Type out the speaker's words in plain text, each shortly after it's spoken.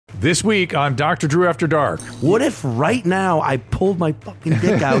This week on Dr. Drew After Dark. What if right now I pulled my fucking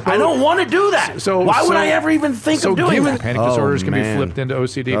dick out? I don't want to do that. Why would I ever even think of doing that? Panic disorders can be flipped into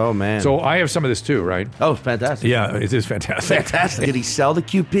OCD. Oh, man. So I have some of this too, right? Oh, fantastic. Yeah, it is fantastic. Fantastic. Did he sell the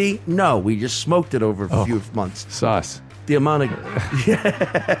QP? No, we just smoked it over a few months. Sauce. The amount of...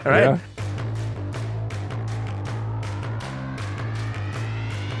 yeah, right? Yeah.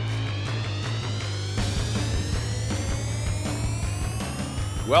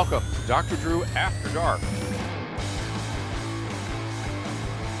 Welcome to Dr. Drew After Dark.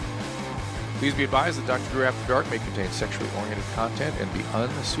 Please be advised that Dr. Drew After Dark may contain sexually oriented content and be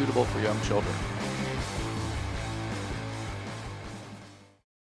unsuitable for young children.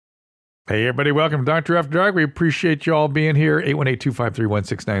 Hey, everybody. Welcome to Dr. After Dark. We appreciate you all being here.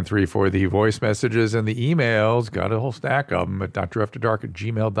 818-253-1693 for the voice messages and the emails. Got a whole stack of them at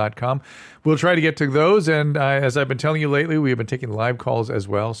drafterdark@gmail.com. We'll try to get to those. And as I've been telling you lately, we have been taking live calls as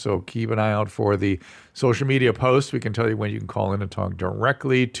well. So keep an eye out for the social media posts. We can tell you when you can call in and talk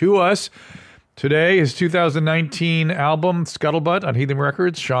directly to us. Today is 2019 album Scuttlebutt on Heathen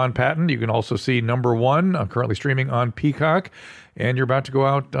Records, Sean Patton. You can also see number one, currently streaming on Peacock. And you're about to go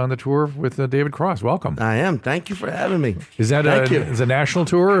out on the tour with David Cross. Welcome. I am. Thank you for having me. Is that a national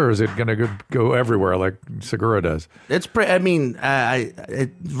tour, or is it going to go everywhere like Segura does? It's right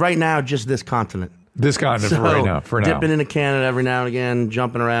now, just this continent. This continent for now. Dipping into Canada every now and again,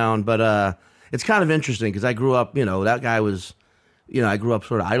 jumping around. But it's kind of interesting because I grew up, that guy was... I grew up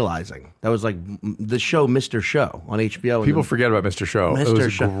sort of idolizing. That was like the show Mr. Show on HBO. People forget about Mr. Show. It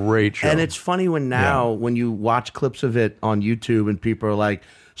was a great show. And it's funny when you watch clips of it on YouTube and people are like,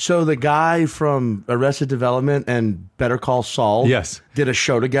 so the guy from Arrested Development and Better Call Saul did a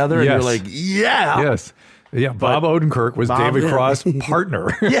show together? And you're like, yeah. Yes. Yeah, Bob Odenkirk was David Cross'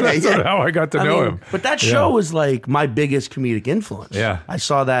 partner. That's how I got to know him. But that show was like my biggest comedic influence. Yeah. I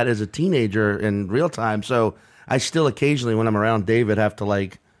saw that as a teenager in real time. So I still occasionally, when I'm around David, have to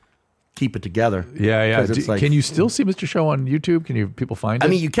keep it together. Yeah. Can you still see Mr. Show on YouTube? Can people find it? I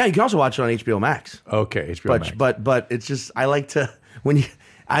mean, you can. You can also watch it on HBO Max. Okay, HBO Max. But it's just I like to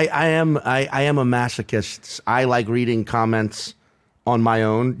I am a masochist. I like reading comments on my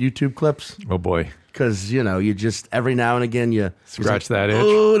own YouTube clips. Oh boy. Because, you just, every now and again, you scratch that itch.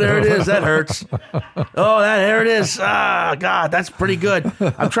 Oh, there it is. That hurts. There it is. Ah, God, that's pretty good.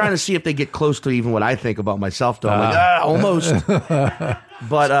 I'm trying to see if they get close to even what I think about myself, though. I'm like, almost.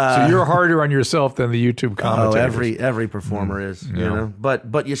 But so you're harder on yourself than the YouTube commentators. Oh, every performer is, you know.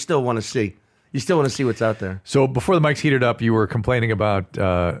 But you still want to see. You still want to see what's out there. So before the mics heated up, you were complaining about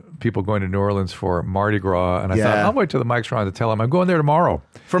people going to New Orleans for Mardi Gras. And I thought, I'll wait till the mics are on to tell them I'm going there tomorrow.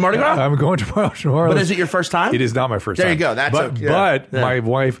 For Mardi Gras? I'm going tomorrow to New Orleans. But is it your first time? It is not my first time. There you go. That's okay. But my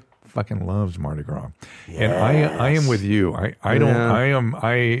wife fucking loves Mardi Gras. Yes. And I am with you.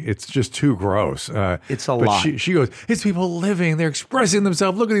 It's just too gross. It's a lot. She goes, it's people living, they're expressing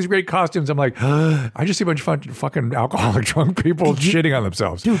themselves. Look at these great costumes. I'm like, I just see a bunch of fucking alcoholic drunk people shitting on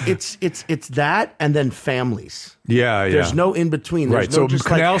themselves. Dude, it's that and then families. Yeah. There's no in between. Right. No so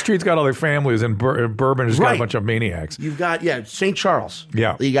Canal Street's got all their families, and Bourbon has got a bunch of maniacs. You've got St. Charles.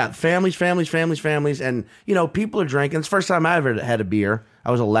 Yeah. You got families, and people are drinking. It's the first time I ever had a beer. I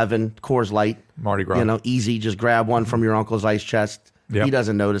was 11, Coors Light. Mardi Gras. Easy, just grab one from your uncle's ice chest. Yep. He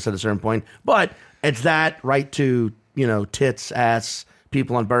doesn't notice at a certain point. But it's that right to, tits, ass,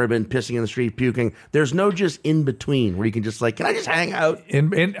 people on bourbon, pissing in the street, puking. There's no just in between where you can just can I just hang out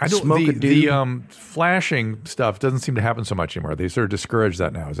and I don't, smoke a dude? The flashing stuff doesn't seem to happen so much anymore. They sort of discourage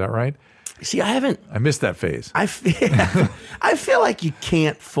that now. Is that right? See, I missed that phase. I feel like you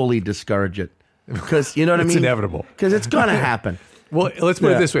can't fully discourage it because, you know what I mean? It's inevitable. Because it's going to happen. Well, let's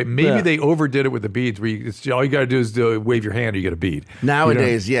put it this way. Maybe they overdid it with the beads. Where all you got to do is wave your hand, you get a bead.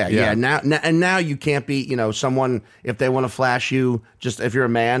 Nowadays, Now you can't be, someone, if they want to flash you, just if you're a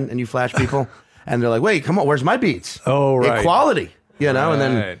man and you flash people, and they're like, wait, come on, where's my beads? Oh, right. Equality, and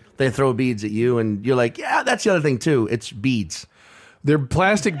then they throw beads at you, and you're like, yeah, that's the other thing, too. It's beads. They're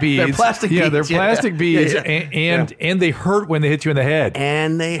plastic beads. They're plastic beads. Yeah, they're plastic beads, and they hurt when they hit you in the head.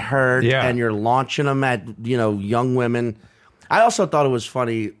 And they hurt, and you're launching them at, young women. I also thought it was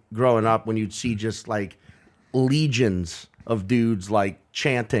funny growing up when you'd see just legions of dudes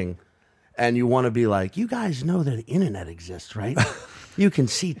chanting, and you want to be like, you guys know that the internet exists, right? You can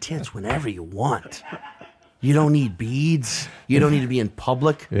see tits whenever you want. You don't need beads. You don't need to be in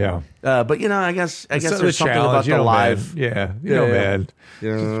public. Yeah. But I guess there's something about the live. Man. Man.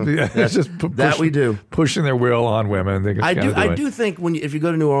 It's just that we do pushing their will on women. I do think if you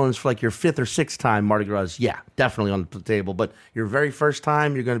go to New Orleans for your fifth or sixth time, Mardi Gras, definitely on the table. But your very first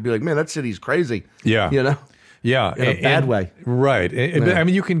time, you're going to be like, man, that city's crazy. Yeah. Yeah. In a bad way. Right. I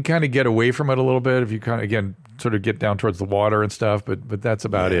mean, you can kind of get away from it a little bit if you kind of, again, sort of get down towards the water and stuff, but that's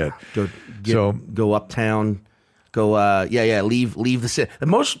about it. Go uptown. Leave the city. And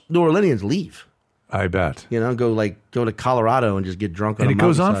most New Orleanians leave. I bet. Go to Colorado and just get drunk on and a it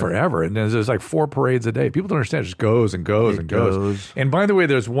goes on mountainside. forever. And there's like 4 parades a day. People don't understand. It just goes and goes and goes. And by the way,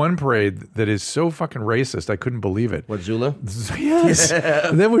 there's one parade that is so fucking racist. I couldn't believe it. What, Zulu? Yes.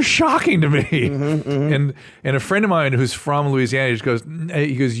 That was shocking to me. And a friend of mine who's from Louisiana, he goes,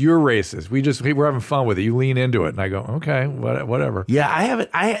 you're racist. We're having fun with it. You lean into it. And I go, okay, whatever. Yeah, I haven't.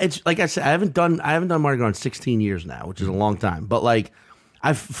 It's like I said, I haven't done Mardi Gras in 16 years now, which is a long time. But like,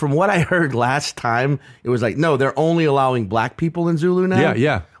 from what I heard last time, it was like, no, they're only allowing black people in Zulu now.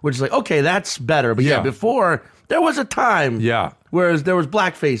 Yeah. Which is like, okay, that's better. But before there was a time. Yeah. Whereas there was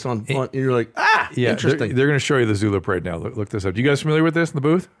blackface on and you're like, interesting. They're going to show you the Zulu parade now. Look this up. Do you guys familiar with this in the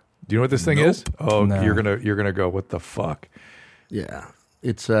booth? Do you know what this thing is? Oh, no. You're gonna go, what the fuck? Yeah.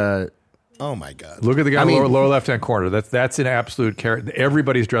 It's oh my God. Look at the guy in the lower left hand corner. That's an absolute character.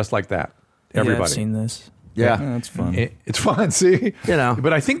 Everybody's dressed like that. Everybody. Yeah, I've seen this. Yeah, that's fun. It's fun, see?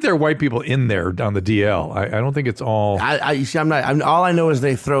 But I think there are white people in there on the DL. I don't think it's all. You see, all I know is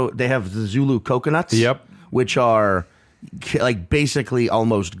they have the Zulu coconuts. Yep. Which are like basically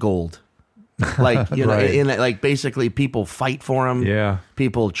almost gold. Like, right. Like basically people fight for them. Yeah.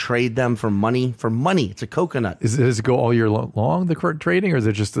 People trade them for money. It's a coconut. Does it go all year long, the trading, or is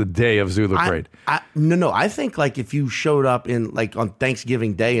it just the day of Zulu parade? No. I think like if you showed up on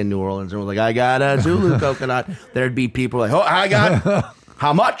Thanksgiving Day in New Orleans and was like, I got a Zulu coconut, there'd be people like, oh, I got,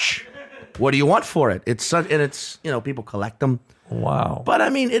 how much? What do you want for it? It's people collect them. Wow. But I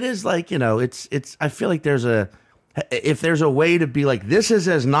mean, it is like, I feel like if there's a way to be like, this is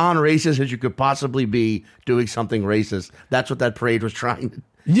as non-racist as you could possibly be doing something racist, that's what that parade was trying to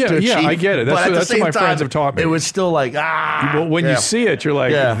achieve. Yeah, I get it. That's what my friends have taught me. It was still like, Well, when you see it, you're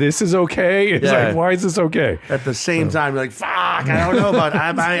like, this is okay? It's like, why is this okay? At the same time, you're like, fuck, I don't know about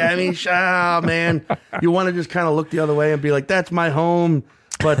I mean, man. You want to just kind of look the other way and be like, that's my home,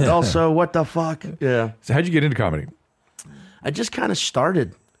 but also, what the fuck? Yeah. So how'd you get into comedy? I just kind of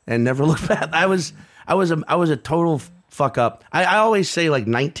started and never looked back. I was a total fuck up. I always say like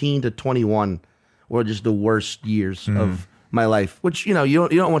 19 to 21 were just the worst years of my life, which, you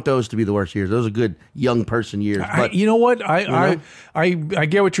don't want those to be the worst years. Those are good young person years. But you know what? I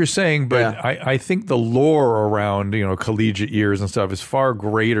get what you're saying, but I think the lore around, collegiate years and stuff is far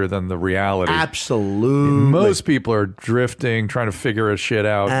greater than the reality. Absolutely. Most people are drifting, trying to figure a shit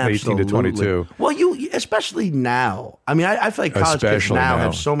out, Absolutely. 18 to 22. Well, especially now. I mean, I feel like college kids now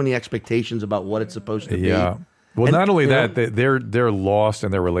have so many expectations about what it's supposed to be. Yeah. Well, not only that, they're lost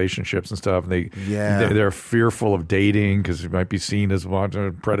in their relationships and stuff. And they're fearful of dating because it might be seen as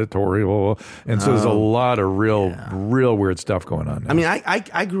predatory. And so there's a lot of real weird stuff going on now. I mean,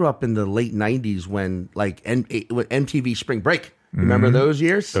 I grew up in the late 90s when like MTV Spring Break. Remember those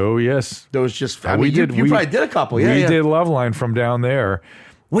years? Oh, yes. Those just, you probably did a couple. Yeah, we did Loveline from down there.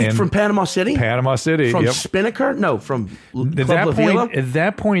 Wait, from Panama City? Panama City. From Spinnaker? No, from Club La Vila? At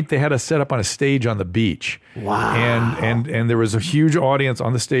that point, they had us set up on a stage on the beach. Wow. And there was a huge audience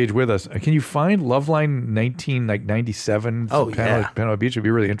on the stage with us. Can you find Loveline 1997? Panama Beach would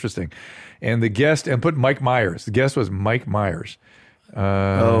be really interesting. And the guest, and put Mike Myers. The guest was Mike Myers.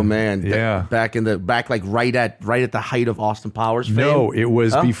 Oh man, yeah, back like right at the height of Austin Powers fame? No, it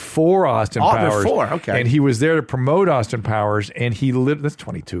was before Austin Powers. Before, okay. And he was there to promote Austin Powers, and he lived. That's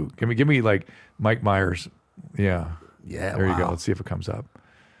 22. Give me like Mike Myers. Yeah, There you go. Let's see if it comes up.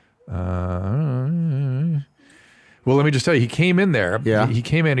 Well, let me just tell you, he came in there. Yeah, he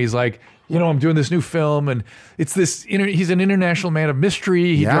came in. He's like, I'm doing this new film, and it's this. He's an international man of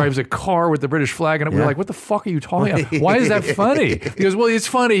mystery. He drives a car with the British flag, and we're like, "What the fuck are you talking about? Why is that funny?" He goes, "Well, it's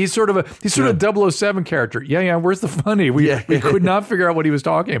funny. He's sort of a 007 character. Yeah. Where's the funny? We could not figure out what he was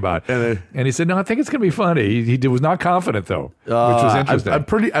talking about." And he said, "No, I think it's going to be funny." He was not confident though, which was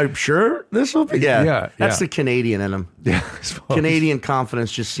interesting. I'm sure this will be. Yeah. That's the Canadian in him. Yeah, Canadian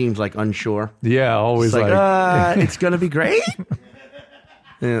confidence just seems like unsure. Yeah, always it's like it's going to be great.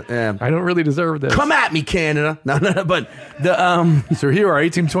 Yeah. I don't really deserve this. Come at me, Canada. No, but the So here you are,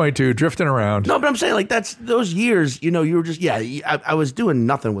 1822, drifting around. No, but I'm saying like that's those years. You were just I was doing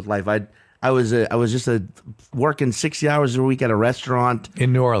nothing with life. I was just working 60 hours a week at a restaurant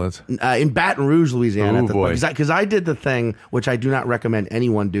in New Orleans, in Baton Rouge, Louisiana. Oh boy! Because I did the thing which I do not recommend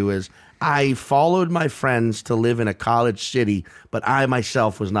anyone do is I followed my friends to live in a college city, but I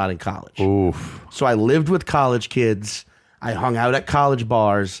myself was not in college. Oof! So I lived with college kids. I hung out at college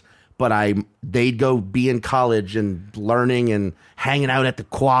bars, but they'd go be in college and learning and hanging out at the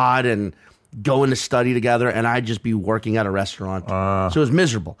Quad and go into study together, and I'd just be working at a restaurant. So it was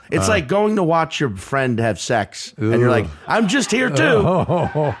miserable. It's like going to watch your friend have sex, and you're like, I'm just here too.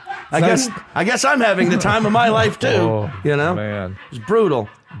 I guess I'm having the time of my life too. You know, man. It's brutal.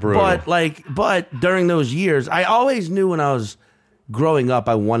 But during those years, I always knew when I was growing up,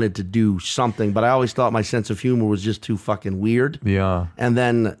 I wanted to do something, but I always thought my sense of humor was just too fucking weird. Yeah. And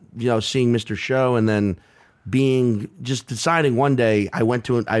then, seeing Mr. Show, and then deciding one day,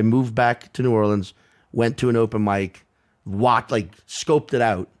 I moved back to New Orleans, went to an open mic, scoped it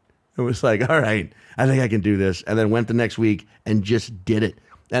out. It was like, all right, I think I can do this. And then went the next week and just did it.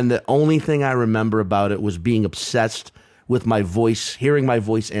 And the only thing I remember about it was being obsessed with my voice, hearing my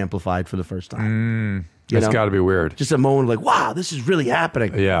voice amplified for the first time. It's got to be weird. Just a moment like, wow, this is really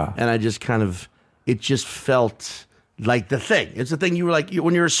happening. Yeah. And I just it just felt like the thing. It's the thing you were like,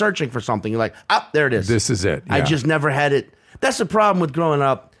 when you were searching for something, you're like, there it is. This is it. Yeah. I just never had it. That's the problem with growing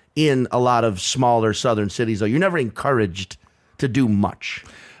up in a lot of smaller southern cities, though. You're never encouraged to do much.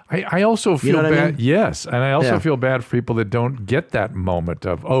 I also feel bad. I mean? Yes. And I also feel bad for people that don't get that moment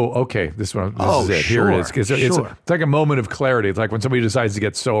of, okay, this is it. Sure, here it is. It's like a moment of clarity. It's like when somebody decides to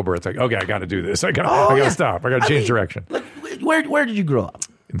get sober, it's like, okay, I got to do this. I got to stop. I got to change direction. Look, where did you grow up?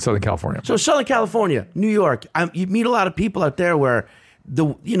 In Southern California. So Southern California, New York, you meet a lot of people out there where the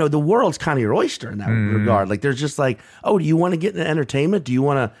world's kind of your oyster in that regard. Like there's just like, do you want to get into entertainment? Do you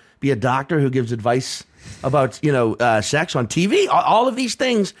want to be a doctor who gives advice about sex on TV? All of these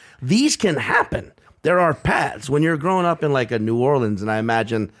things, these can happen. There are paths when you're growing up in like a New Orleans, and I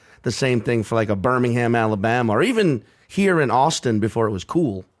imagine the same thing for like a Birmingham, Alabama, or even here in Austin before it was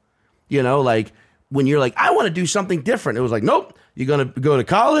cool. Like when you're like, I want to do something different. It was like, nope, you're going to go to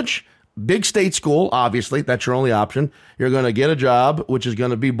college, big state school, obviously, that's your only option. You're going to get a job, which is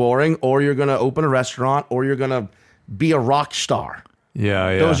going to be boring, or you're going to open a restaurant, or you're going to be a rock star.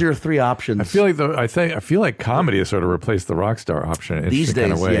 Yeah. Those are your three options. I feel like comedy has sort of replaced the rock star option these days.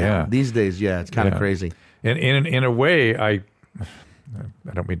 Kind of way. Yeah. These days, it's kind of crazy. And in a way, I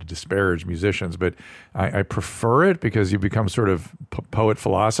don't mean to disparage musicians, but I prefer it because you become sort of poet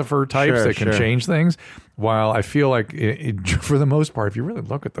philosopher types that can change things. While I feel like, for the most part, if you really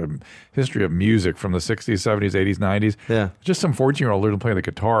look at the history of music from the 60s, 70s, 80s, 90s, just some 14-year-old learned to play the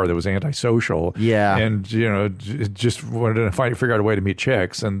guitar that was antisocial. Yeah. And, just wanted to figure out a way to meet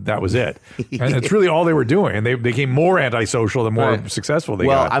chicks, and that was it. And it's really all they were doing. And they became more antisocial the more successful they got.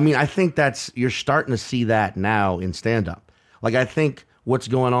 Well, I mean, I think you're starting to see that now in stand-up. Like, I think what's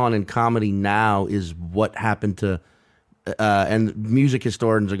going on in comedy now is what happened to and music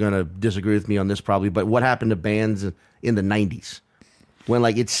historians are going to disagree with me on this probably, but what happened to bands in the 90s? When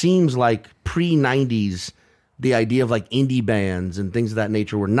it seems like pre-90s, the idea of indie bands and things of that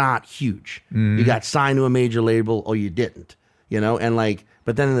nature were not huge. You got signed to a major label or you didn't, and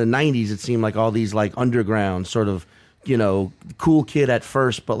but then in the 90s, it seemed like all these underground sort of, cool kid at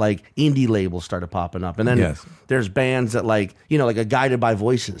first, but indie labels started popping up. And then there's bands that like a Guided by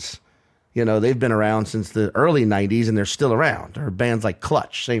Voices. They've been around since the early 90s and they're still around. Or bands like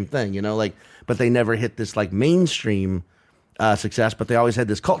Clutch, same thing, but they never hit this mainstream success, but they always had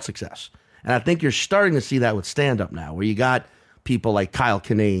this cult success. And I think you're starting to see that with stand-up now, where you got people like Kyle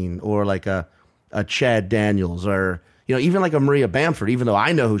Kinane or a Chad Daniels or, even a Maria Bamford, even though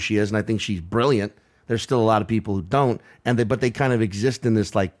I know who she is and I think she's brilliant, there's still a lot of people who don't. But they kind of exist in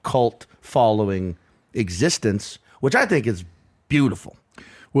this cult following existence, which I think is beautiful.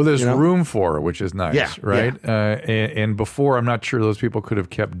 Well, there's room for it, which is nice, right? Yeah. And before, I'm not sure those people could have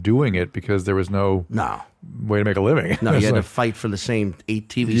kept doing it because there was no way to make a living. No, you had to fight for the same 8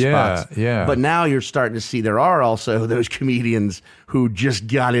 TV spots. Yeah. But now you're starting to see there are also those comedians who just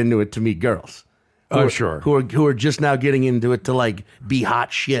got into it to meet girls. Who are just now getting into it to be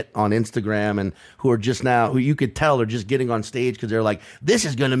hot shit on Instagram, and who you could tell are just getting on stage because they're like, this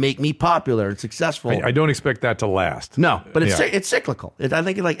is going to make me popular and successful. I don't expect that to last. No, but it's cyclical. I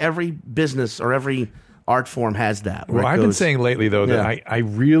think every business or every art form has that. Well, I've been saying lately though that I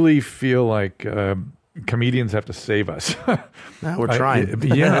really feel like comedians have to save us. We're trying.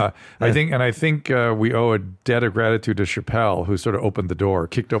 I think we owe a debt of gratitude to Chappelle, who sort of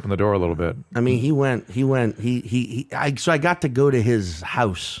kicked open the door a little bit. I mean, so I got to go to his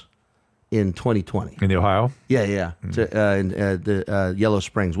house in 2020. In the Ohio? Yeah. In the Yellow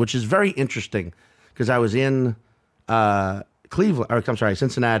Springs, which is very interesting because I was in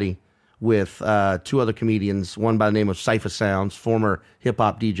Cincinnati with 2 other comedians, one by the name of Cypher Sounds, former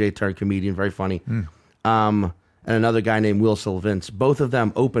hip-hop DJ turned comedian, very funny. And another guy named Will Sylvince. Both of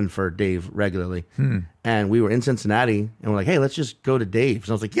them open for Dave regularly. And we were in Cincinnati, and we're like, hey, let's just go to Dave's.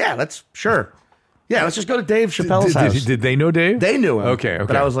 And I was like, yeah, sure. Yeah, let's just go to Dave Chappelle's house. Did they know Dave? They knew him. Okay.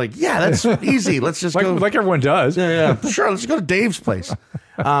 But I was like, yeah, that's easy. Let's just go. Like everyone does. Yeah. Sure, let's go to Dave's place.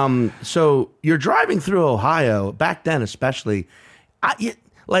 So you're driving through Ohio, back then especially.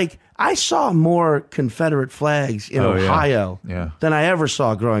 I saw more Confederate flags in Ohio than I ever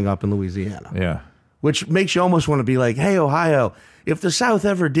saw growing up in Louisiana. Yeah. Which makes you almost want to be like, hey, Ohio, if the South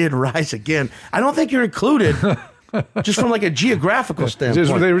ever did rise again, I don't think you're included. Just from like a geographical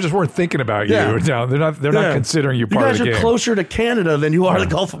standpoint. They just weren't thinking about you. Yeah. They're not considering you part of the game. You guys are closer to Canada than you are the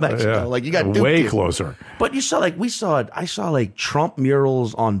Gulf of Mexico. Yeah. Like you got way closer. But you saw I saw like Trump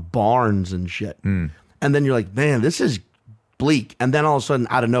murals on barns and shit. And then you're like, man, this is bleak. And then all of a sudden,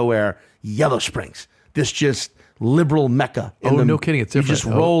 out of nowhere, Yellow Springs. This just liberal mecca. No kidding. It's different. You just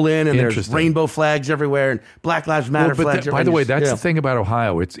roll in and there's rainbow flags everywhere and Black Lives Matter flags. By the way, that's the thing about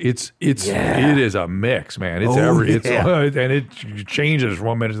Ohio. It is a mix, man. And it changes from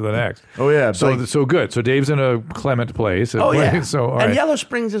one minute to the next. Oh yeah. So good. So Dave's in a clement place. Oh yeah. So all and right. Yellow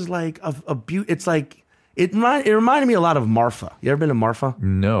Springs is like a beauty. It's like it reminded me a lot of Marfa. You ever been to Marfa?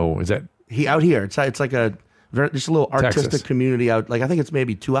 No. Is that out here? It's like just a little artistic Texas. community out. Like I think it's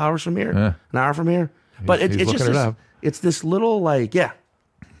maybe 2 hours from here, an hour from here. But it's just it's this little there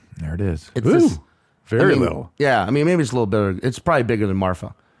it is. It's very little. Yeah, I mean maybe it's a little bigger. It's probably bigger than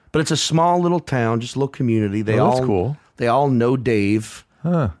Marfa, but it's a small little town, just a little community. That's cool. They all know Dave.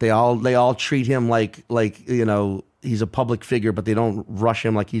 Huh. They all treat him like he's a public figure, but they don't rush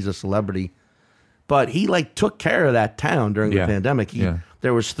him like he's a celebrity. But he took care of that town during the pandemic.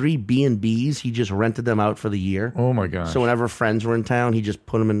 There was 3 B&Bs. He just rented them out for the year. Oh my gosh! So whenever friends were in town, he just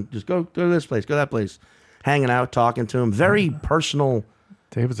put them in. Just go to this place, go to that place, hanging out, talking to him. Very personal.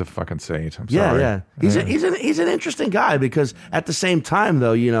 David's a fucking saint. I'm sorry. Yeah. He's an interesting guy because at the same time,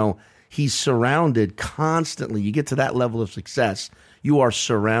 though, he's surrounded constantly. You get to that level of success, you are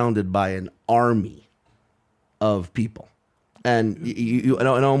surrounded by an army of people, and it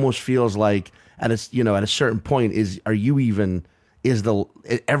almost feels like at a certain point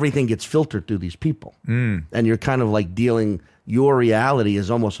everything gets filtered through these people, and you're kind of like your reality is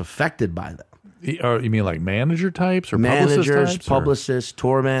almost affected by them. You mean like manager types or managers, publicists,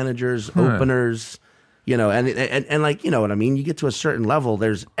 tour managers, openers, and like, you know what I mean? You get to a certain level,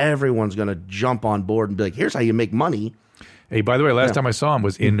 everyone's going to jump on board and be like, here's how you make money. Hey, by the way, last time I saw him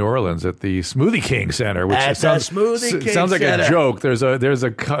was in New Orleans at the Smoothie King Center, which sounds like a joke. There's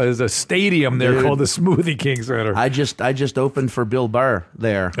a stadium there called the Smoothie King Center. I just opened for Bill Burr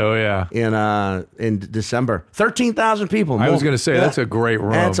there. Oh yeah, in December. 13,000 people. I was going to say that's a great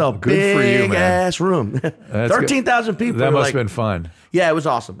room. That's a big ass room. 13,000 people. That must have been fun. Yeah, it was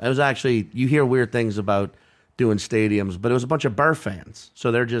awesome. It was actually, you hear weird things about doing stadiums, but it was a bunch of Burr fans,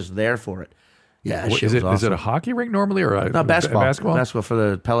 so they're just there for it. Yeah, is it a hockey rink normally or basketball? Basketball for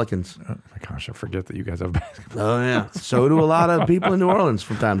the Pelicans. Oh my gosh, I forget that you guys have basketball. Oh yeah, so do a lot of people in New Orleans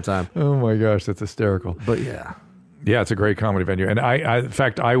from time to time. Oh my gosh, that's hysterical. But yeah, it's a great comedy venue. And in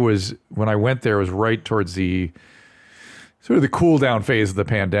fact, when I went there, it was right towards the sort of the cool down phase of the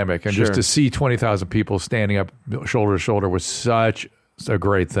pandemic, and just to see 20,000 people standing up shoulder to shoulder was such a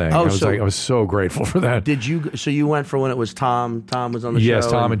great thing. I was so grateful for that. So you went for when it was Tom was on the show? Yes,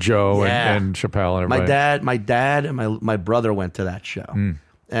 Tom and Joe and Chappelle and everybody. My dad and my brother went to that show.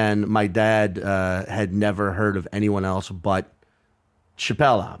 And my dad had never heard of anyone else but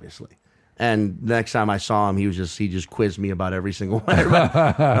Chappelle, obviously. And the next time I saw him, he just quizzed me about every single one.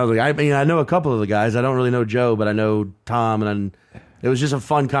 I was like, I know a couple of the guys. I don't really know Joe, but I know Tom. And it was just a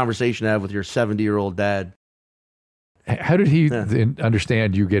fun conversation to have with your 70-year-old dad. How did he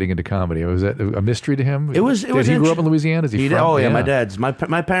understand you getting into comedy? Was that a mystery to him? Did he grow up in Louisiana? Is he from? Oh yeah,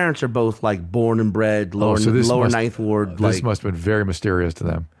 my parents are both like born and bred lower Ninth Ward. This must have been very mysterious to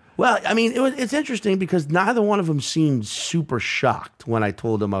them. Well, I mean, it's interesting because neither one of them seemed super shocked when I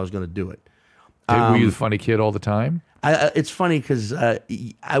told them I was going to do it. Were you the funny kid all the time? It's funny because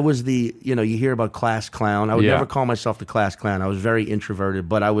I was you hear about class clown. I would never call myself the class clown. I was very introverted,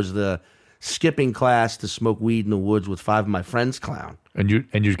 but I was the skipping class to smoke weed in the woods with 5 of my friends clown. And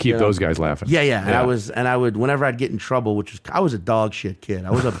you'd keep those guys laughing. Yeah. And I would whenever I'd get in trouble, I was a dog shit kid. I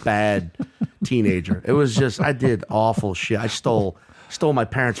was a bad teenager. It was just, I did awful shit. I stole my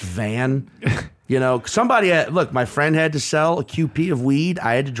parents' van. My friend had to sell a QP of weed.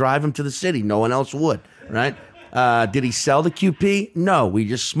 I had to drive him to the city. No one else would, right? Did he sell the QP? No, we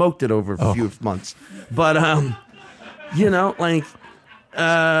just smoked it over a few months. But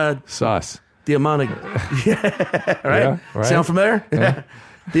Sauce. The amount of right? Yeah, right? Sound familiar? Yeah.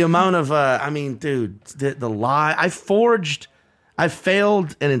 The amount of the lie. I I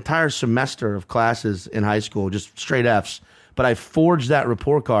failed an entire semester of classes in high school, just straight Fs. But I forged that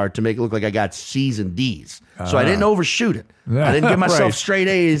report card to make it look like I got C's and D's. So I didn't overshoot it. I didn't give myself Right. straight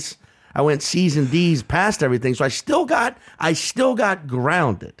A's. I went C's and D's past everything. So I still got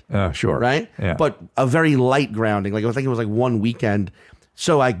grounded. Sure. Right? Yeah. But a very light grounding. Like I think it was like one weekend.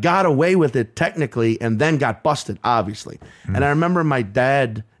 So I got away with it technically and then got busted, obviously. And I remember my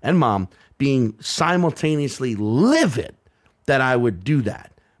dad and mom being simultaneously livid that I would do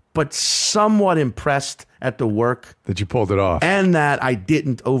that, but somewhat impressed at the work that you pulled it off. and that I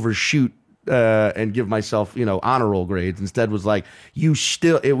didn't overshoot and give myself, honor roll grades. Instead was like,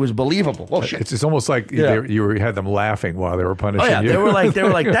 it was believable. Well, shit. It's almost like Yeah. you had them laughing while they were punishing Oh yeah, you. they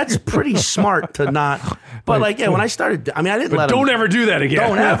were like, that's pretty smart to not. But like, yeah, when I started, I didn't let them. Don't ever do that again.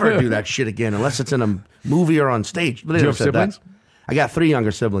 Don't ever do that shit again unless it's in a movie or on stage. But they Do you never have said siblings? that. I got 3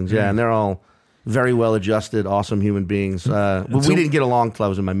 younger siblings, yeah, and they're all very well adjusted, awesome human beings. But we didn't get along till I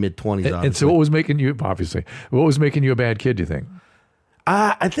was in my mid-20s. And so what was making you a bad kid, do you think?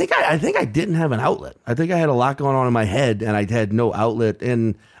 I think I didn't have an outlet. I think I had a lot going on in my head, and I had no outlet.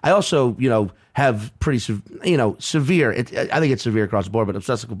 And I also, have pretty, severe. I think it's severe across the board, but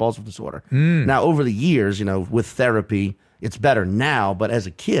obsessive compulsive disorder. Now, over the years, with therapy, it's better now. But as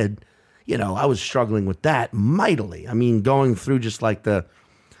a kid, I was struggling with that mightily. I mean, going through just like the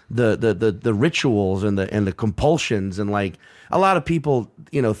rituals and the compulsions, and like a lot of people,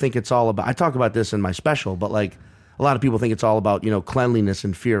 think it's all about. I talk about this in my special, but like. A lot of people think it's all about, cleanliness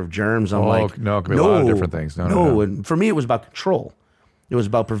and fear of germs. I'm like, no, it could be a lot of different things. No. And for me, it was about control. It was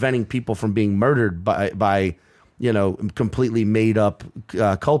about preventing people from being murdered by completely made up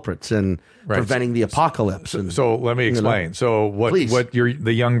culprits and preventing the apocalypse. So let me explain. So what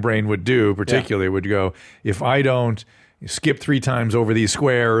the young brain would do, particularly, would go, if I don't skip 3 times over these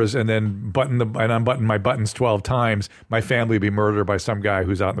squares and then unbutton my buttons 12 times, my family would be murdered by some guy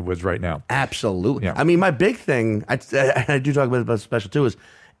who's out in the woods right now. Absolutely. Yeah. I mean, my big thing, I do talk about special too, is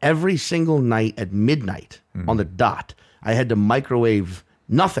every single night at midnight on the dot, I had to microwave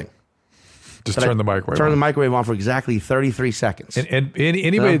nothing. Just turn the microwave Turn on. the microwave on for exactly 33 seconds. And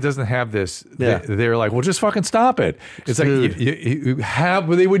anybody that doesn't have this, they're like, well, just fucking stop it. It's Dude. like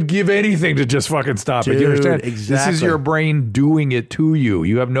they would give anything to just fucking stop it. You understand? Exactly. This is your brain doing it to you.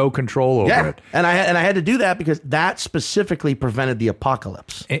 You have no control over it. And I had to do that because that specifically prevented the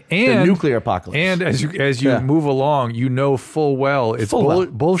apocalypse, And the nuclear apocalypse. And as you move along, full well it's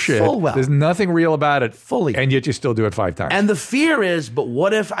bullshit. Full well. There's nothing real about it. Fully. And yet you still do it 5 times. And the fear is, but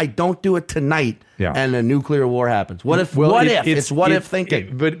what if I don't do it tonight and a nuclear war happens? What if? It's what if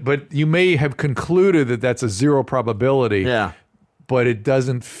thinking. But you may have concluded that that's a 0 probability. Yeah. But it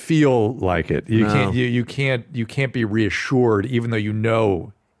doesn't feel like it. You can't be reassured, even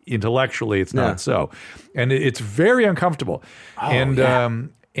though intellectually it's not so, and it's very uncomfortable.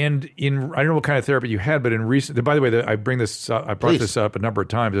 And in I don't know what kind of therapy you had, but in recent, by the way, I brought this up a number of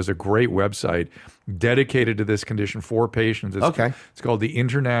times. There's a great website dedicated to this condition for patients. It's called the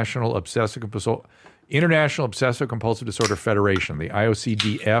International Obsessive Compulsive Disorder Federation, the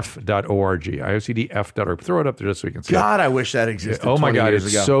IOCDF.org, IOCDF.org. Throw it up there just so you can see. God, I wish that existed. Oh my God, it's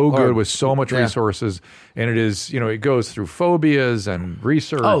ago. so good with so much resources, and it is, it goes through phobias and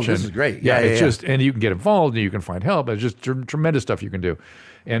research. Oh, this is great. It's just, and you can get involved and you can find help. It's just tremendous stuff you can do.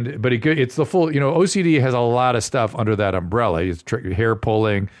 But it's the full, OCD has a lot of stuff under that umbrella. It's hair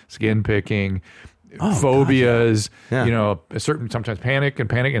pulling, skin picking, phobias, sometimes panic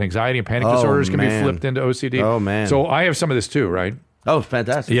and anxiety and panic disorders can be flipped into OCD. Oh man. So I have some of this too, right? Oh,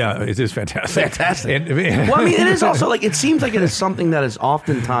 fantastic. Yeah, it is fantastic. Fantastic. Well, I mean, it is also like, it seems like it is something that is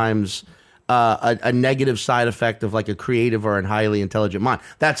oftentimes a negative side effect of like a creative or a highly intelligent mind.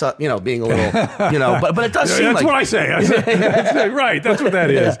 That's being a little, but it does seem that's like what I say. Right, that's what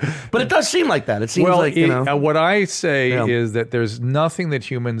that is. But it does seem like that. It seems like what I say is that there's nothing that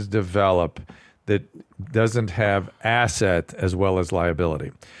humans develop that doesn't have asset as well as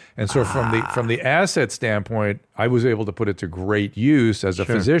liability. And so from the asset standpoint, I was able to put it to great use as a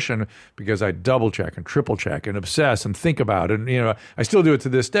physician because I double check and triple check and obsess and think about it. And I still do it to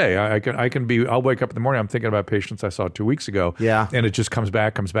this day. I'll wake up in the morning, I'm thinking about patients I saw 2 weeks ago. Yeah. And it just comes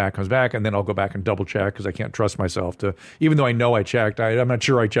back, and then I'll go back and double check because I can't trust myself to, even though I know I checked, I'm not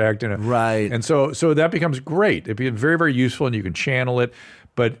sure I checked. Right. And so that becomes great. It becomes very, very useful, and you can channel it.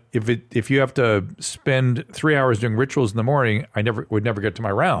 But if you have to spend 3 hours doing rituals in the morning, I would never get to my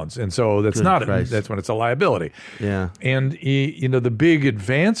rounds, and so that's that's when it's a liability. Yeah. And the big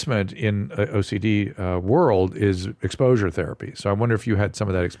advancement in OCD world is exposure therapy. So I wonder if you had some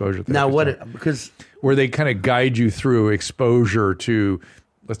of that exposure therapy. Now where they kind of guide you through exposure to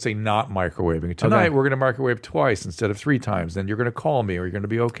let's say not microwaving. Tonight we're going to microwave twice instead of 3 times. Then you're going to call me or you're going to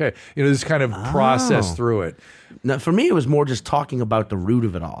be okay. This kind of process through it. Now, for me, it was more just talking about the root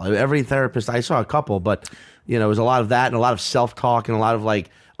of it all. Every therapist, I saw a couple, but it was a lot of that and a lot of self-talk and a lot of like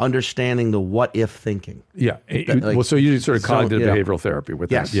understanding the what-if thinking. Yeah. So you sort of cognitive behavioral therapy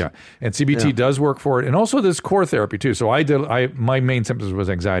with that. Yeah. And CBT does work for it. And also this core therapy too. So my main symptoms was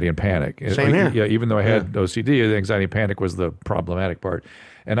anxiety and panic. Same here. Yeah. Even though I had OCD, the anxiety and panic was the problematic part.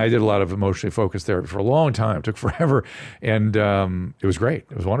 And I did a lot of emotionally focused therapy for a long time. It took forever. And it was great.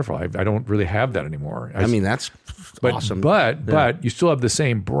 It was wonderful. I don't really have that anymore. That's awesome. But you still have the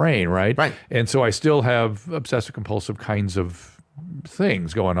same brain, right? Right. And so I still have obsessive compulsive kinds of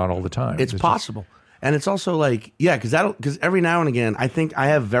things going on all the time. It's possible. And it's also like, because every now and again, I think I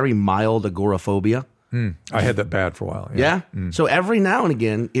have very mild agoraphobia. I had that bad for a while. Yeah. So every now and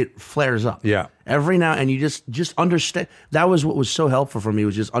again, it flares up. Yeah. Every now, and you just understand. That was what was so helpful for me,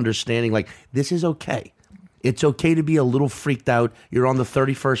 was just understanding, like, this is okay. It's okay to be a little freaked out. You're on the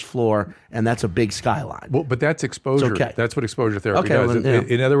 31st floor, and that's a big skyline. Well, but that's exposure. It's okay. That's what exposure therapy does. Well, then,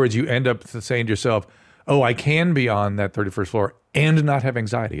 In other words, you end up saying to yourself, oh, I can be on that 31st floor and not have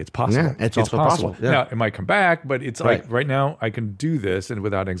anxiety. It's possible. Yeah, it's also possible. Yeah. Now, it might come back, but it's like right now I can do this, and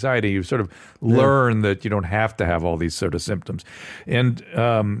without anxiety, you sort of learn that you don't have to have all these sort of symptoms. And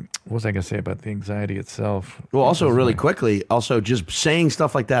what was I going to say about the anxiety itself? Well, also really quickly, just saying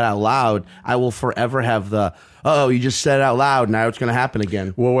stuff like that out loud, I will forever have the, oh, you just said it out loud, now it's going to happen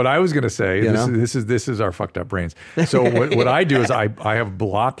again. Well, what I was going to say, this is our fucked up brains. So what I do is I have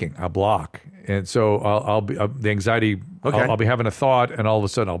blocking. I block. And so I'll be the anxiety. Okay. I'll be having a thought, and all of a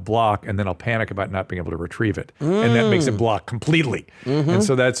sudden I'll block, and then I'll panic about not being able to retrieve it, and that makes it block completely. And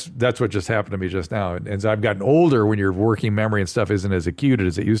so that's what just happened to me just now. And as I've gotten older, when your working memory and stuff isn't as acute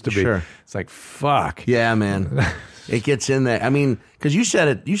as it used to be, it's like fuck. Yeah, man, it gets in there. I mean, because you said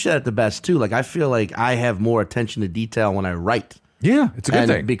it the best too. Like I feel like I have more attention to detail when I write. Yeah, it's a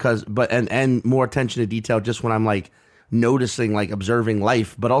good thing. And more attention to detail just when I'm like noticing, like observing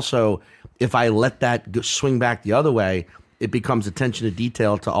life, but also. If I let that swing back the other way, it becomes attention to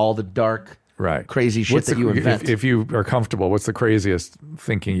detail to all the dark, crazy shit that you invent. If you are comfortable, what's the craziest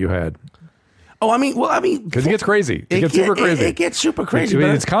thinking you had? Oh, because it gets crazy. It gets super crazy. It gets super crazy.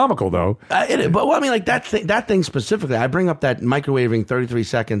 It's comical though. Like that thing specifically. I bring up that microwaving 33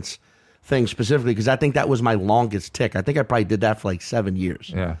 seconds thing specifically because I think that was my longest tick. I think I probably did that for like 7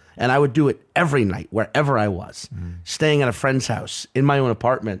 years. Yeah. And I would do it every night wherever I was, staying at a friend's house, in my own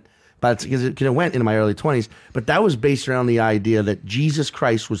apartment. But because it went into my early 20s. But that was based around the idea that Jesus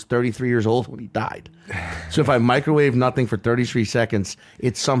Christ was 33 years old when he died. So if I microwave nothing for 33 seconds,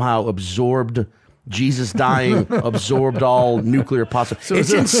 it somehow absorbed Jesus dying, absorbed all nuclear possibility.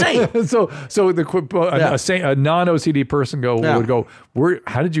 It's insane. So a non-OCD person would go,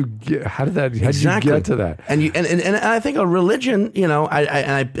 how did you get to that? And I think a religion,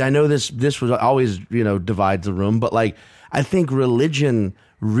 I know this was always, divides the room, but like I think religion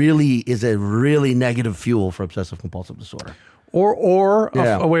really is a really negative fuel for obsessive compulsive disorder. Or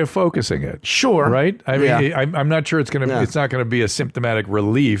a way of focusing it. Sure. Right? I mean, I'm not sure it's not going to be a symptomatic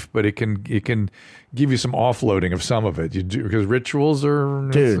relief, but it can give you some offloading of some of it. You do, because rituals are...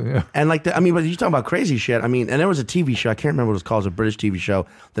 Dude. And like, but you talking about crazy shit. I mean, and there was a TV show, I can't remember what it was called, it was a British TV show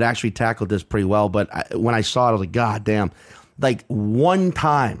that actually tackled this pretty well, but when I saw it, I was like, God damn. Like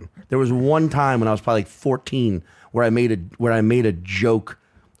there was one time when I was probably like 14 where I made a joke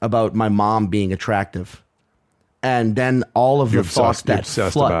about my mom being attractive. And then all of the thoughts that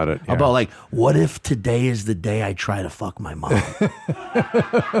flood about it, about like, what if today is the day I try to fuck my mom?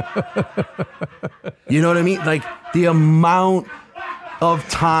 You know what I mean? Like the amount of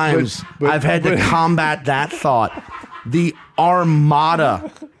times I've had to combat that thought, the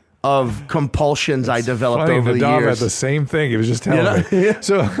armada of compulsions I developed over the years. Had the same thing. He was just telling me.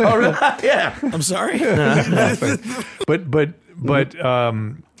 So, yeah. I'm sorry. But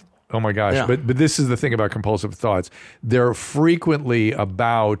oh my gosh. Yeah. But this is the thing about compulsive thoughts. They're frequently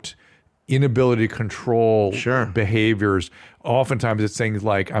about inability to control behaviors. Oftentimes it's things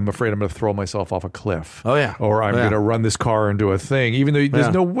like, I'm afraid I'm going to throw myself off a cliff. Oh, yeah. Or I'm going to run this car into a thing. Even though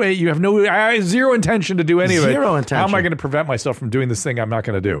there's no way, you have zero intention to do any of it. Zero intention. How am I going to prevent myself from doing this thing I'm not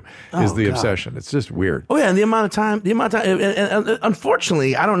going to do is the obsession. It's just weird. Oh, yeah. And the amount of time, and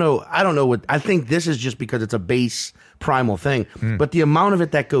unfortunately, I don't know what, I think this is just because it's a base primal thing, but the amount of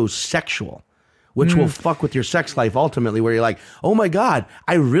it that goes sexual, which will fuck with your sex life ultimately, where you're like, oh my God,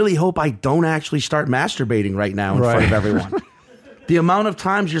 I really hope I don't actually start masturbating right now in front of everyone. The amount of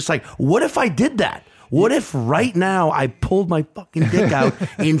times you're just like, what if I did that? What if right now I pulled my fucking dick out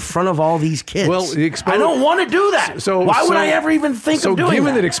in front of all these kids? Well, I don't want to do that. So why would I ever even think of doing that? So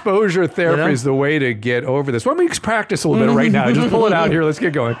given that exposure therapy is the way to get over this, why don't we practice a little bit right now? Just pull it out here. Let's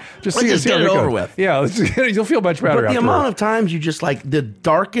get going. Let's get it over with. Yeah, you'll feel much better. But the amount of times you just like the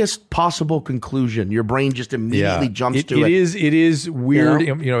darkest possible conclusion, your brain just immediately jumps to it. It is weird.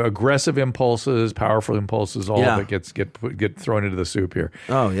 Aggressive impulses, powerful impulses, all of it get thrown into the soup here.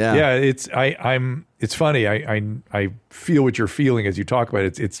 Oh yeah, yeah. It's funny. I feel what you're feeling as you talk about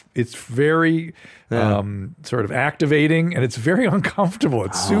it. It's very sort of activating, and it's very uncomfortable.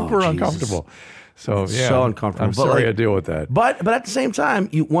 It's super uncomfortable. So so uncomfortable. I'm sorry I deal with that. But at the same time,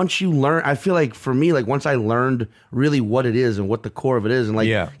 once you learn, I feel like for me, like once I learned really what it is and what the core of it is, and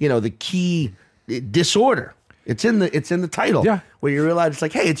the key disorder. It's in the title. Yeah. Where you realize it's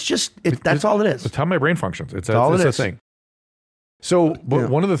like, hey, that's all it is. It's how my brain functions. It's all it is. A thing. So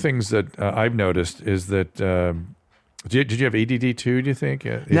one of the things that I've noticed is that did you have ADD too? Do you think?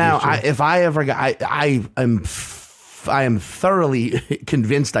 Now, I am thoroughly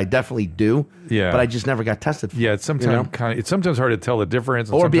convinced I definitely do. Yeah. But I just never got tested for it. Yeah, it's sometimes hard to tell the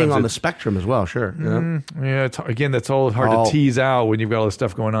difference. Or being on the spectrum as well, sure. Yeah, that's all hard to tease out when you've got all this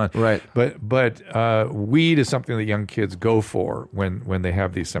stuff going on. Right. But weed is something that young kids go for when they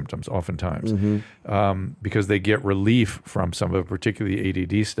have these symptoms, oftentimes, because they get relief from some of it, particularly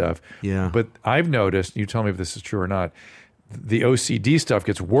ADD stuff. Yeah. But I've noticed, you tell me if this is true or not, the OCD stuff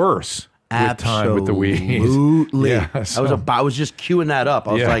gets worse. Absolutely. With the weed. Yeah, I was just queuing that up.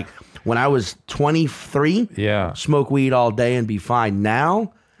 I was like, when I was 23, smoke weed all day and be fine.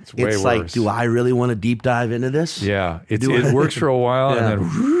 Now it's like, do I really want to deep dive into this? Yeah, it works for a while and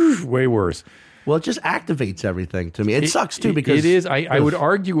then way worse. Well, it just activates everything to me. It sucks too because it is. I would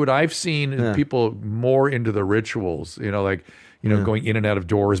argue what I've seen is people more into the rituals. Going in and out of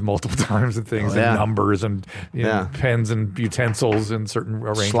doors multiple times and things, and numbers and pens and utensils and certain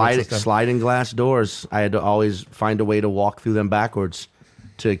arrangements. Sliding glass doors. I had to always find a way to walk through them backwards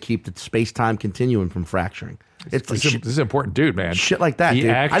to keep the space-time continuum from fracturing. This is an important dude, man. Shit like that, dude.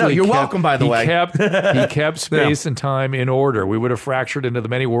 I know. You're welcome, by the way. He kept space and time in order. We would have fractured into the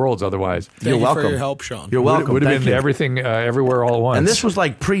many worlds otherwise. You're welcome for your help, Sean. You're welcome. Would have been everything, everywhere, all at once. And this was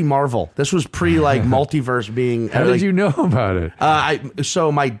like pre-Marvel. This was multiverse being. How did you know about it?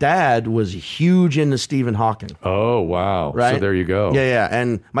 So my dad was huge into Stephen Hawking. Oh wow! Right. So there you go. Yeah.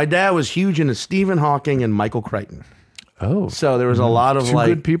 And my dad was huge into Stephen Hawking and Michael Crichton. Oh, so there was a lot of two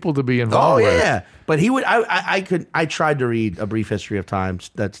good people to be involved with. Oh yeah, but he would. I tried to read A Brief History of Time.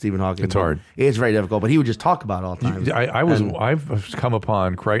 That Stephen Hawking. It's hard. It's very difficult, but he would just talk about it all the time. I've come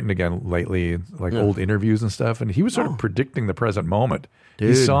upon Crichton again lately, like old interviews and stuff, and he was sort of predicting the present moment. Dude.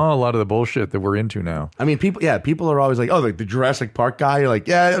 He saw a lot of the bullshit that we're into now. I mean, people are always like, oh, like the Jurassic Park guy. You're like,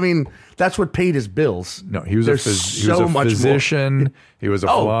 yeah, I mean, that's what paid his bills. No, he was a physician. He was a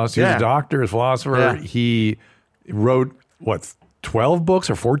philosopher. He was a doctor, a philosopher. Yeah. He wrote 12 books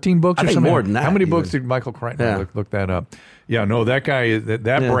or 14 books or something? something? More than that. How many books did Michael Crichton? Look that up. Yeah, no, that guy,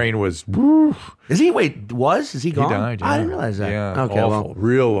 that brain was. Woo. Is he? Wait, Is he gone? He died. Yeah. I didn't realize that. Yeah, okay, awful.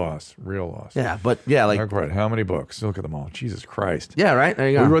 Real loss. Yeah, but yeah, like. Mark Crichton, how many books? Look at them all. Jesus Christ. Yeah, right? There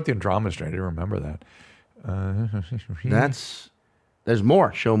you go. We wrote the Andromeda Strain. I didn't remember that. There's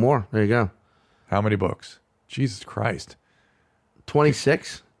more. Show more. There you go. How many books? Jesus Christ.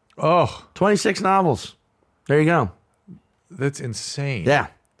 26. Oh. 26 novels. There you go. That's insane. Yeah,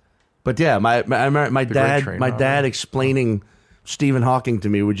 but yeah, my dad explaining Stephen Hawking to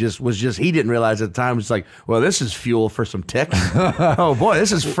me was just he didn't realize at the time. It's like, well, this is fuel for some ticks. Oh boy,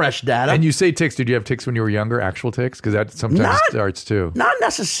 this is fresh data. And you say ticks? Did you have ticks when you were younger? Actual ticks? Because that sometimes starts too. Not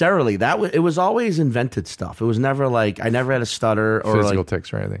necessarily. It was always invented stuff. It was never like I never had a stutter or physical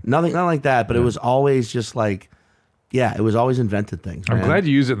ticks or anything. Nothing, not like that. But it was always just like. Yeah, it was always invented things. I'm glad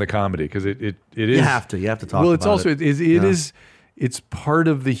you use it in the comedy because it is. You have to talk about it. Well, it's also it is it's part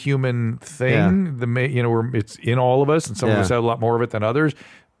of the human thing. Yeah. It's in all of us, and some of us have a lot more of it than others.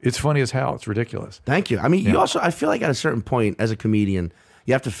 It's funny as hell. It's ridiculous. Thank you. I mean, you also. I feel like at a certain point, as a comedian,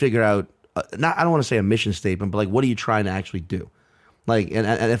 you have to figure out. I don't want to say a mission statement, but like, what are you trying to actually do? Like, and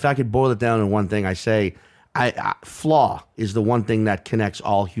if I could boil it down in one thing, I say, flaw is the one thing that connects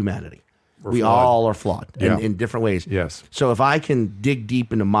all humanity. We all are flawed in different ways. Yes. So if I can dig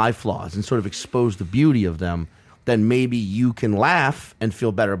deep into my flaws and sort of expose the beauty of them, then maybe you can laugh and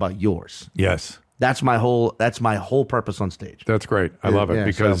feel better about yours. Yes. That's my whole purpose on stage. That's great. I love it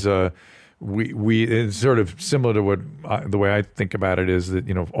because we it's sort of similar to what the way I think about it is that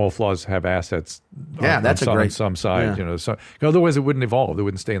all flaws have assets. On some side. Yeah. Otherwise it wouldn't evolve. They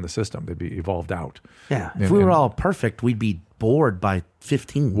wouldn't stay in the system. They'd be evolved out. Yeah. If we were all perfect, we'd be bored by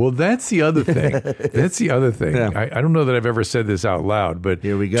 15. Well, that's the other thing. Yeah. I don't know that I've ever said this out loud, but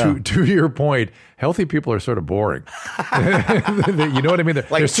here we go. To your point, healthy people are sort of boring. You know what I mean?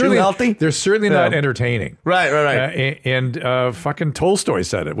 Like too healthy? They're certainly not entertaining. Right. And fucking Tolstoy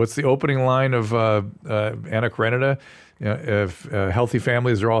said it. What's the opening line of Anna Karenina? If healthy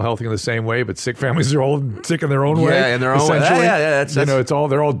families are all healthy in the same way, but sick families are all sick in their own way. Yeah, in their own way. Yeah. That's,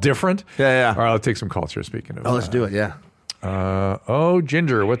 they're all different. Yeah. All right, I'll take some calls here. Speaking of, let's do it. Yeah.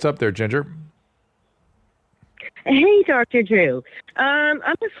 Ginger, what's up there, Ginger? Hey, Dr. Drew. I'm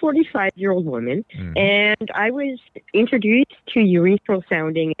a 45-year-old woman, and I was introduced to urethral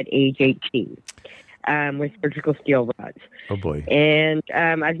sounding at age 18 with surgical steel rods. Oh, boy. And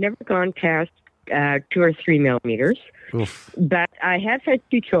I've never gone past 2 or 3 millimeters. Oof. But I have had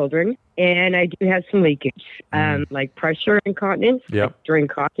 2 children, and I do have some leakage, like pressure incontinence during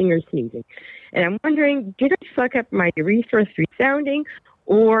coughing or sneezing. And I'm wondering, did I fuck up my urethra through sounding,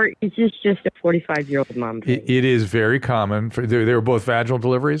 or is this just a 45-year-old mom thing? It is very common. They were both vaginal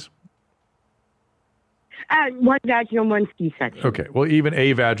deliveries? One vaginal, one C-section. Okay. Well, even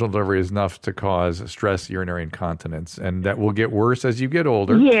a vaginal delivery is enough to cause stress urinary incontinence, and that will get worse as you get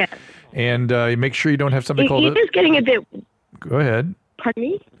older. Yeah. And make sure you don't have something called... It is getting a bit... Go ahead. Pardon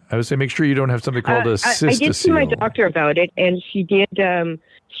me? I would say make sure you don't have something called a cystocele. I did see my doctor about it, and she did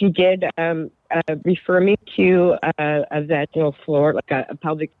refer me to a vaginal floor, like a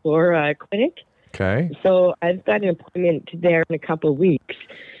pelvic floor clinic. Okay. So I've got an appointment there in a couple of weeks.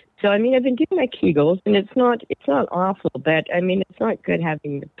 So, I mean, I've been doing my Kegels, and it's not awful, but, I mean, it's not good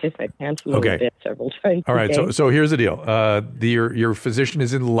having to piss my pants a little bit several times All right, a day. so here's the deal. Your physician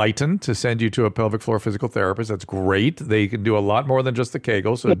is enlightened to send you to a pelvic floor physical therapist. That's great. They can do a lot more than just the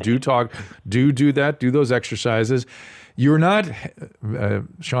Kegel, so do that, do those exercises. You're not.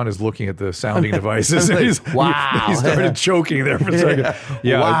 Sean is looking at the sounding devices. He started choking there for a second.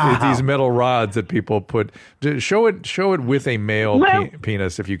 Yeah, these metal rods that people put. Show it with a male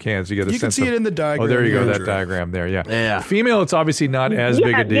penis if you can, so you get a sense. You can see it in the diagram. Oh, there you go. That diagram there. Yeah. Female, it's obviously not as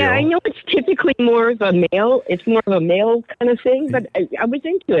big a deal. Yeah, I know it's typically more of a male. It's more of a male kind of thing, but I was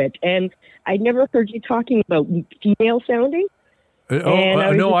into it, and I never heard you talking about female sounding.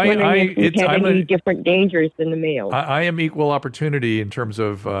 Any different dangers than the male. I am equal opportunity in terms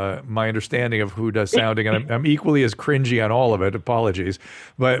of my understanding of who does sounding, and I'm equally as cringy on all of it. Apologies,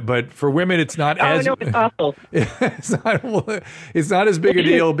 but for women, it's not as. Oh no, it's awful. It's not as big a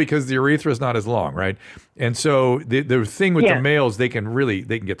deal because the urethra is not as long, right? And so the thing with the males, they can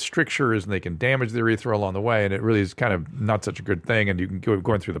get strictures and they can damage the urethra along the way, and it really is kind of not such a good thing. And you can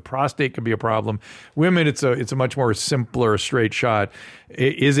going through the prostate can be a problem. Women, it's a much more simpler straight shot.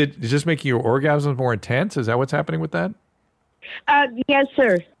 Is it just making your orgasms more intense? Is that what's happening with that? Yes,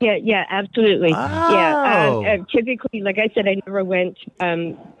 sir. Yeah, absolutely. Oh. Yeah. Typically, like I said, I never went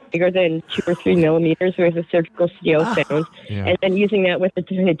bigger than 2 or 3 millimeters with a surgical steel sound, and then using that with the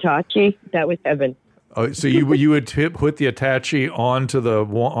Hitachi, that was heaven. Oh, so you would put the Hitachi onto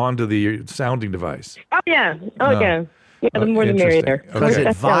the sounding device? Oh yeah. Yeah, the more the merrier. Because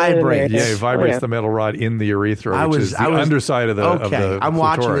it vibrates. Yeah, it vibrates the metal rod in the urethra, which is the underside of the I'm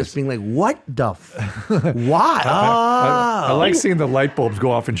watching clitoris. this being like, what the Why? I like seeing the light bulbs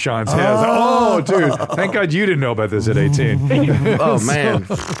go off in Sean's head. Oh, dude, thank God you didn't know about this at 18. Oh, man.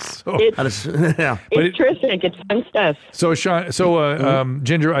 It's terrific. It's fun stuff. So, Sean,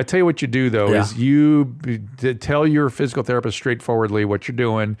 Ginger, I tell you what you do, though, is you tell your physical therapist straightforwardly what you're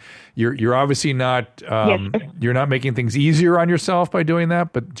doing. You're obviously not you're not making things easier on yourself by doing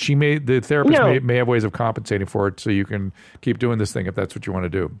that, but the therapist may have ways of compensating for it, so you can keep doing this thing if that's what you want to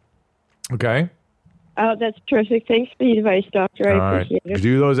do. Okay? Oh, that's terrific. Thanks for the advice, doctor. I appreciate it.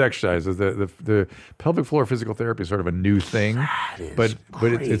 Do those exercises. The pelvic floor physical therapy is sort of a new thing, but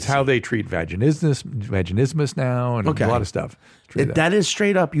it's how they treat vaginismus now and a lot of stuff. That is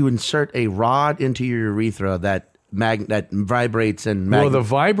straight up. You insert a rod into your urethra that vibrates and well, the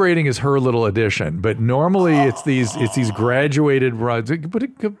vibrating is her little addition, but normally it's these graduated rods.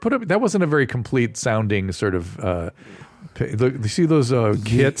 Put up. That wasn't a very complete sounding sort of. You see those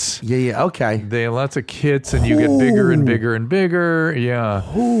kits? Yeah. Okay. They have lots of kits, and you get bigger and bigger and bigger. Yeah.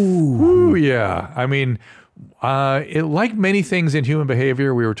 Ooh, yeah. I mean, like many things in human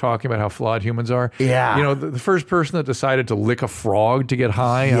behavior, we were talking about how flawed humans are. Yeah. You know, the first person that decided to lick a frog to get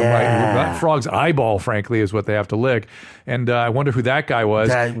high, that frog's eyeball, frankly, is what they have to lick. And I wonder who that guy was.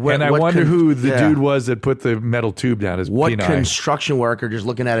 I wonder who the dude was that put the metal tube down his What penile. Construction worker just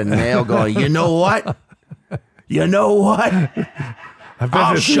looking at a nail going, you know what? You know what?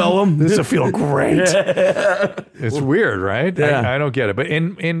 I'll show him. This will feel great. It's weird, right? Yeah. I don't get it. But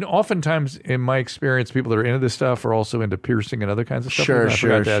in oftentimes, in my experience, people that are into this stuff are also into piercing and other kinds of stuff. Sure, I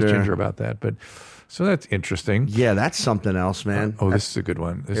forgot to ask sure. Ginger about that. But so that's interesting. Yeah, that's something else, man. This is a good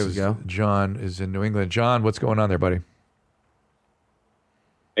one. Here we go. John is in New England. John, what's going on there, buddy?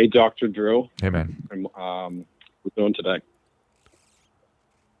 Hey, Dr. Drew. Hey, man. What's doing today?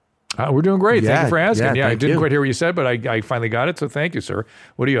 We're doing great. Thank Yeah, you for asking. yeah, I thank didn't you. quite hear what you said, but I finally got it. So thank you, sir.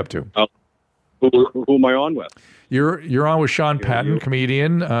 What are you up to? Who am I on with? You're on with Sean Patton,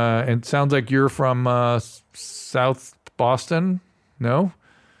 comedian, and it sounds like you're from South Boston. No?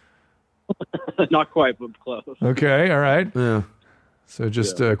 Not quite, but close. Okay, all right. Yeah. So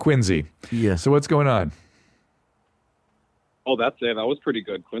just Quincy. Yeah. So what's going on? Oh, that's it. That was pretty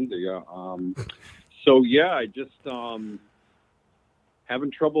good, Quincy. Yeah. So yeah, I just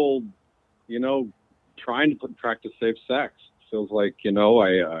having trouble, trying to practice safe sex. Feels like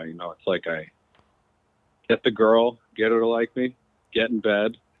it's like I get the girl, get her to like me, get in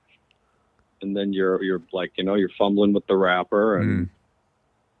bed, and then you're like you're fumbling with the wrapper and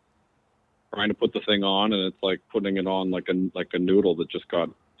trying to put the thing on, and it's like putting it on like a noodle that just got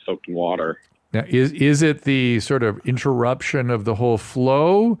soaked in water. Now, is it the sort of interruption of the whole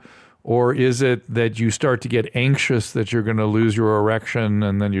flow, or is it that you start to get anxious that you're going to lose your erection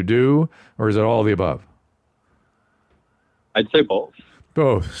and then you do, or is it all of the above? I'd say both.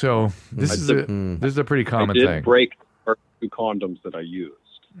 Both. So this is a pretty common thing. I did break the 2 condoms that I used.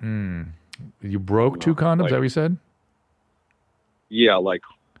 You broke 2 condoms, is that what you said? Yeah, like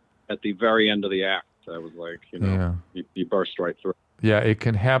at the very end of the act, I was like, you burst right through. Yeah, it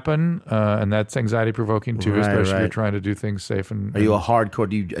can happen, and that's anxiety provoking too, Right, especially if right. you're trying to do things safe. And Are you a hardcore?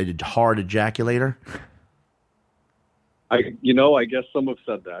 Do you a hard ejaculator? I guess some have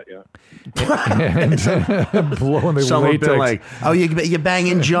said that. Yeah. and blowing the Some have latex? been like, "Oh, you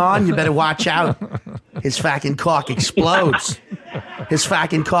banging John? You better watch out. His fucking cock explodes. His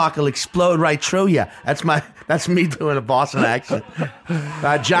fucking cock will explode right through you." That's me doing a Boston accent.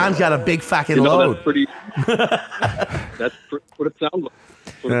 John's got a big fucking load. That's pretty. That's what it sounds like.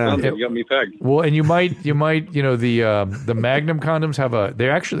 That's what it sounds like. You got me pegged. Well, and you might, the Magnum condoms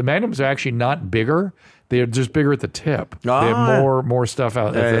the Magnums are actually not bigger. They're just bigger at the tip. They have more stuff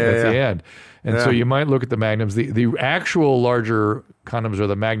out at the end. And so you might look at the Magnums. The actual larger condoms are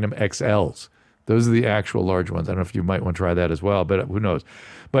the Magnum XLs. Those are the actual large ones. I don't know if you might want to try that as well, but who knows.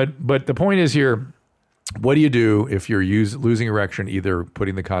 But the point is here, what do you do if you're losing erection, either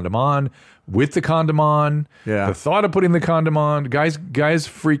putting the condom on, with the condom on, the thought of putting the condom on? Guys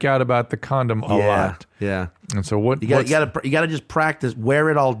freak out about the condom a lot. Yeah. And so what? You got to just practice. Wear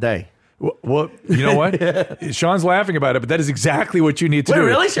it all day. Well, you know what? Sean's laughing about it, but that is exactly what you need to do.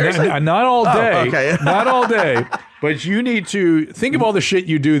 Really? Seriously? Not all day. Okay. Not all day. But you need to think of all the shit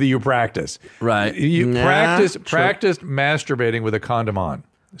you do that you practice. Right. You practice masturbating with a condom on.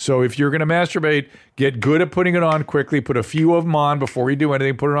 So if you're going to masturbate, get good at putting it on quickly. Put a few of them on before you do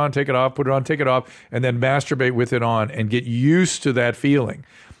anything. Put it on, take it off, put it on, take it off, and then masturbate with it on and get used to that feeling.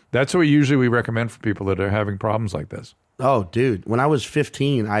 That's what usually we recommend for people that are having problems like this. Oh, dude. When I was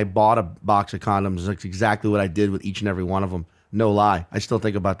 15, I bought a box of condoms. That's exactly what I did with each and every one of them. No lie. I still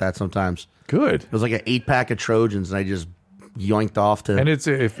think about that sometimes. Good. It was like an 8-pack of Trojans, and I just yoinked off to. And it's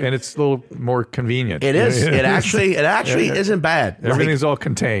a little more convenient. It is. It actually isn't bad. Everything's all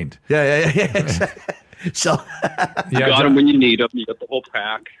contained. Yeah. So You got them when you need them. You got the whole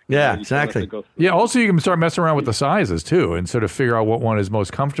pack. Yeah, You still have to exactly. go through. Yeah. Also, you can start messing around with the sizes too, and sort of figure out what one is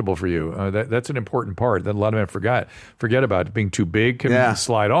most comfortable for you. That's an important part that a lot of men forget about. Being too big can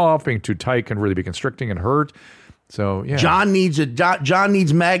slide off. Being too tight can really be constricting and hurt. So yeah, John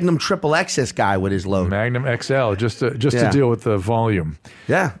needs Magnum Triple XS guy with his load. Magnum XL just to deal with the volume.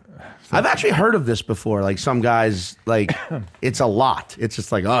 Yeah. I've actually heard of this before. Like some guys, like it's a lot. It's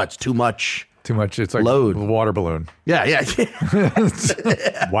just like, oh, it's too much. Too much. It's like Load. a water balloon. Yeah.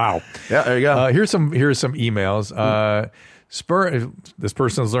 Wow. Yeah, there you go. Here's some emails. Sperm. This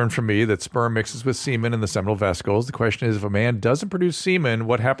person has learned from me that sperm mixes with semen in the seminal vesicles. The question is, if a man doesn't produce semen,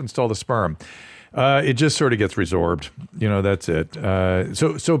 what happens to all the sperm? It just sort of gets resorbed. That's it.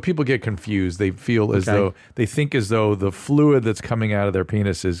 So people get confused. They feel as though they think as though the fluid that's coming out of their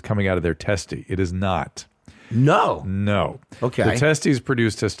penis is coming out of their testes. It is not. No. Okay. The testes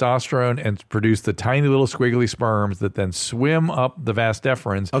produce testosterone and produce the tiny little squiggly sperms that then swim up the vas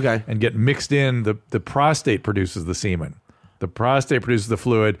deferens and get mixed in. The prostate produces the semen. The prostate produces the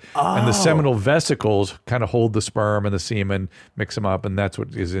fluid, and the seminal vesicles kind of hold the sperm and the semen, mix them up, and that's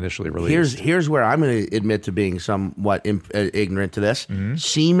what is initially released. Here's where I'm going to admit to being somewhat ignorant to this.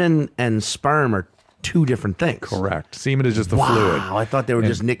 Semen and sperm are two different things. Correct. Semen is just the fluid. Wow, I thought they were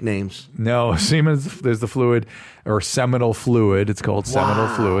just nicknames. No, semen is the fluid, or seminal fluid. It's called seminal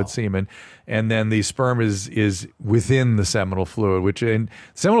fluid, semen. And then the sperm is within the seminal fluid, and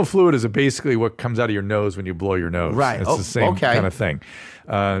seminal fluid is basically what comes out of your nose when you blow your nose. Right. It's the same kind of thing.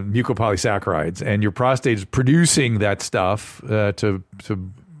 Mucopolysaccharides. And your prostate is producing that stuff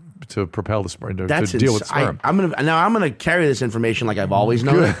to propel the sperm, to deal with sperm. I'm gonna carry this information like I've always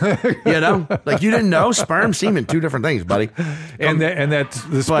known it. Like you didn't know sperm, semen, two different things, buddy. And that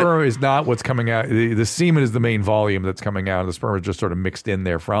the sperm is not what's coming out. The semen is the main volume that's coming out. The sperm is just sort of mixed in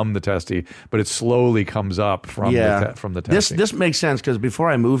there from the testy, but it slowly comes up from the testy. This makes sense because before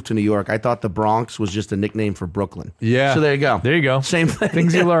I moved to New York, I thought the Bronx was just a nickname for Brooklyn. Yeah. So there you go. There you go. Same thing.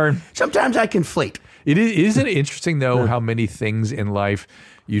 Things you learn. Sometimes I conflate. Isn't it interesting though how many things in life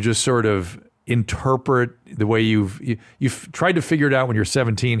you just sort of interpret the way you've tried to figure it out when you're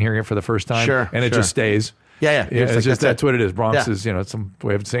 17, hearing it for the first time, and it just stays. Yeah. It's just that's what it is. Bronx is it's some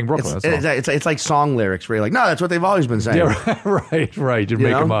way of saying Brooklyn. It's like song lyrics where you're like, no, that's what they've always been saying. Yeah, right. You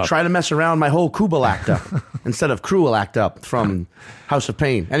make them up. Try to mess around my whole Kubalacta instead of Cruelacta from House of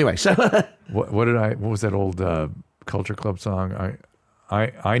Pain. Anyway, so what was that old Culture Club song?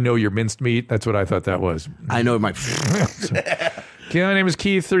 I know your minced meat. That's what I thought that was. I know my. My name is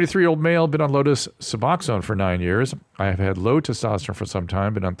Keith, 33-year-old male, been on low-dose Suboxone for 9 years. I have had low testosterone for some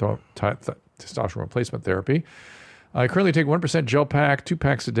time, been on testosterone replacement therapy. I currently take 1% gel pack, 2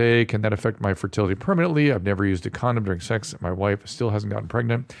 packs a day. Can that affect my fertility permanently? I've never used a condom during sex. My wife still hasn't gotten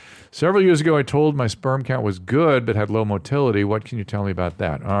pregnant. Several years ago, I told my sperm count was good, but had low motility. What can you tell me about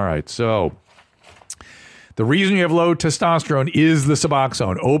that? All right, so the reason you have low testosterone is the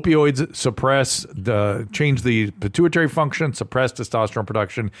Suboxone. Opioids change the pituitary function, suppress testosterone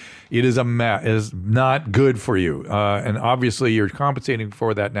production. It is is not good for you. And obviously you're compensating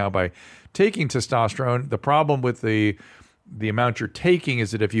for that now by taking testosterone. The problem with the amount you're taking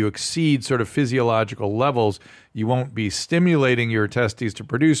is that if you exceed sort of physiological levels, you won't be stimulating your testes to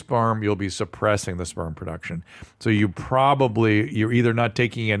produce sperm, you'll be suppressing the sperm production. So you're either not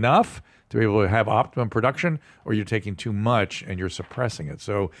taking enough to be able to have optimum production, or you're taking too much and you're suppressing it.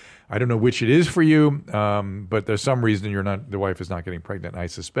 So I don't know which it is for you, but there's some reason the wife is not getting pregnant, I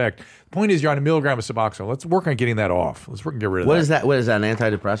suspect. The point is you're on a milligram of Suboxone. Let's work on getting that off. Let's work and get rid of that. What is that, an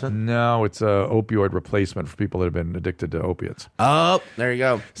antidepressant? No, it's a opioid replacement for people that have been addicted to opiates. Oh, there you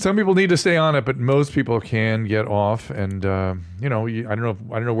go. Some people need to stay on it, but most people can get off. And, I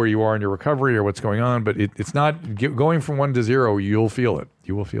don't know where you are in your recovery or what's going on, but it's not going from 1 to 0. You'll feel it.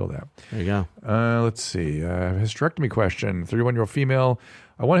 You will feel that. There you go. Let's see. Hysterectomy question. 31-year-old female.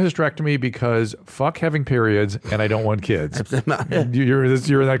 I want a hysterectomy because fuck having periods and I don't want kids. You're in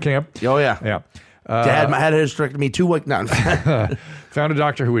that camp? Oh, yeah. Yeah. Dad had a hysterectomy 2 weeks. No. Found a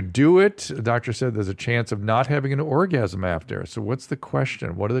doctor who would do it. The doctor said there's a chance of not having an orgasm after. So what's the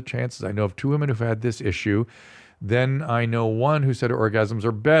question? What are the chances? I know of 2 women who've had this issue. Then I know one who said orgasms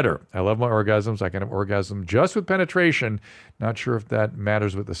are better. I love my orgasms. I can have orgasm just with penetration. Not sure if that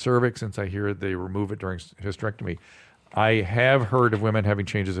matters with the cervix since I hear they remove it during hysterectomy. I have heard of women having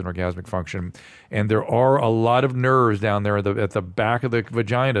changes in orgasmic function, and there are a lot of nerves down there at the back of the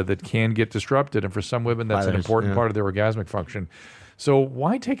vagina that can get disrupted, and for some women that's an important part of their orgasmic function. So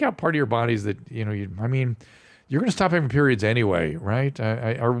why take out part of your bodies that, you're going to stop having periods anyway, right?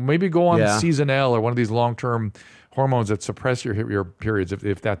 Or maybe go on Seasonelle or one of these long-term hormones that suppress your periods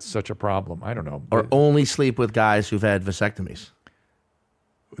if that's such a problem. I don't know. Or only sleep with guys who've had vasectomies.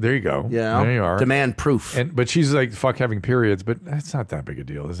 There you go. Yeah, there you are. Demand proof. But she's like, fuck having periods, but that's not that big a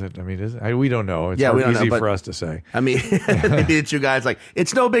deal, is it? I mean, we don't know. It's we don't easy know, for us to say. I mean, the 2 guys like,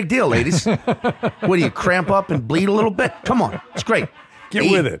 it's no big deal, ladies. What do you, cramp up and bleed a little bit? Come on, it's great.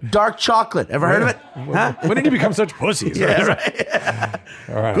 Get with it. Dark chocolate. Ever heard of it? Huh? When did you become such pussies? Right?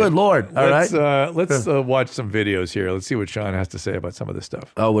 All right. Good Lord. Let's watch some videos here. Let's see what Sean has to say about some of this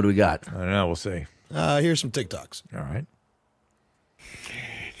stuff. Oh, what do we got? I don't know. We'll see. Here's some TikToks. All right.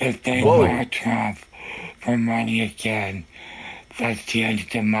 If they want Trump for money again, that's the end of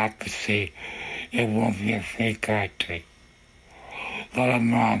democracy. It won't be a free country. Let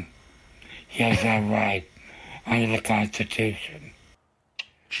him run. He has that right under the Constitution.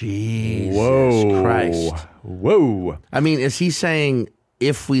 Jesus Christ. Whoa. I mean, is he saying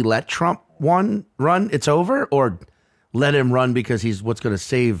if we let Trump run, it's over? Or let him run because he's what's going to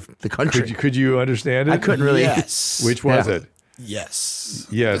save the country? Could you understand it? I couldn't really. Yes. Which was it? Yes.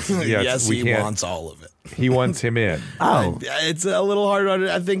 Yes. Yes, he wants all of it. He wants him in. Oh. It's a little hard.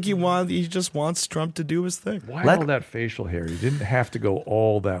 I think he just wants Trump to do his thing. Why all that facial hair? You didn't have to go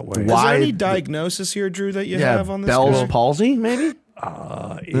all that way. Is there any diagnosis here, Drew, that you have on this? Bell's palsy, maybe?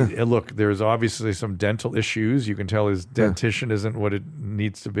 Look, there's obviously some dental issues. You can tell his dentition isn't what it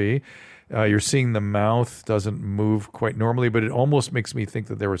needs to be. You're seeing the mouth doesn't move quite normally, but it almost makes me think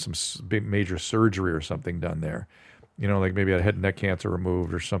that there was some big major surgery or something done there. You know, like maybe a head and neck cancer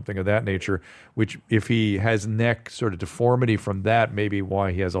removed or something of that nature, which if he has neck sort of deformity from that, maybe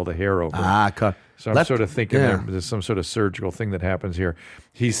why he has all the hair over. So I'm sort of thinking there's some sort of surgical thing that happens here.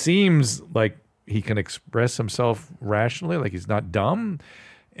 He seems like he can express himself rationally, like he's not dumb.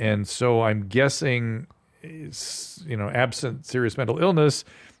 And so I'm guessing, absent serious mental illness,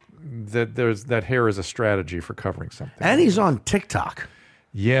 that hair is a strategy for covering something. And he's on TikTok.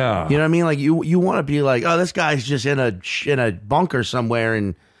 Yeah. You know what I mean? Like you want to be like, oh, this guy's just in a bunker somewhere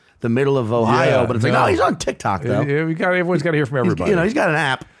in the middle of Ohio, but it's like, no, he's on TikTok though. Everyone's got to hear from everybody. He's got an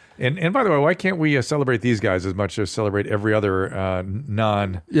app. And by the way, why can't we celebrate these guys as much as celebrate every other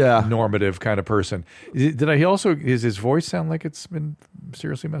non-normative kind of person? Does his voice sound like it's been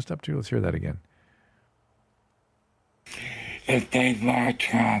seriously messed up too? Let's hear that again. If they were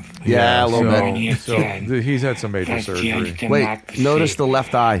Trump, a little bit. So he's had some major surgery. Wait, notice the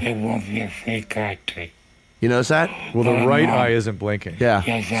left eye. It won't be a free country. You notice that? Well, the right eye isn't blinking. Yeah.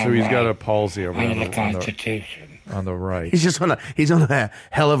 So he's got a palsy over under the Constitution. On the right. He's on a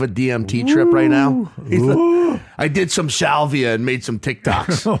hell of a DMT trip right now. I did some salvia and made some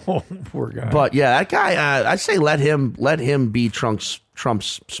TikToks. Oh, poor guy. But yeah, that guy. I say let him be Trump's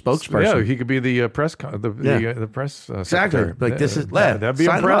spokesperson. Yeah, he could be the press the press exactly. secretary. Like this is that'd be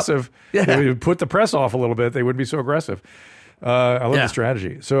impressive. Yeah, they would put the press off a little bit. They wouldn't be so aggressive. I love the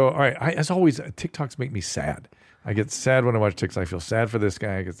strategy. So all right, as always, TikToks make me sad. I get sad when I watch TikToks. I feel sad for this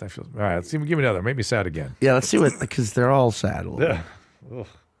guy. I feel all right. Give me another. Make me sad again. Yeah, let's see what because they're all sad. A little bit.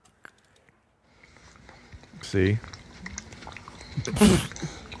 See.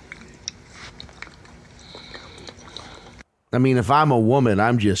 I mean, if I'm a woman,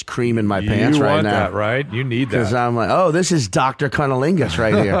 I'm just creaming my pants right now. You want that, right? You need that. Because I'm like, oh, this is Dr. Cunnilingus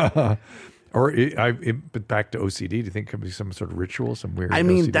right here. But back to OCD, do you think it could be some sort of ritual, some weird? I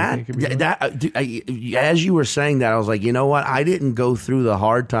mean, as you were saying that, I was like, you know what? I didn't go through the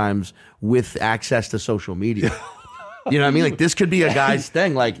hard times with access to social media. You know what I mean? Like this could be a guy's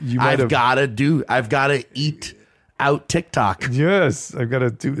thing. Like I've got to eat out TikTok. Yes, I've got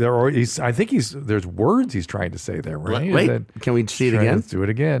to do there. Or I think there's words he's trying to say there. Right? Wait, can we see it again? Let's do it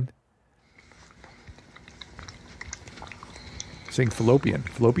again. Saying fallopian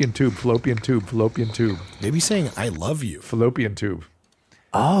tube, fallopian tube, fallopian tube. Maybe saying I love you. Fallopian tube.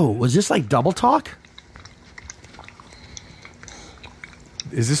 Oh, was this like double talk?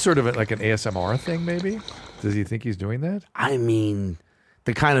 Is this sort of like an ASMR thing, maybe? Does he think he's doing that? I mean,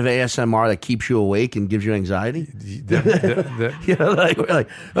 the kind of ASMR that keeps you awake and gives you anxiety? Like,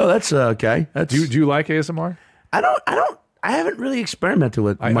 oh, that's okay. Do you like ASMR? I haven't really experimented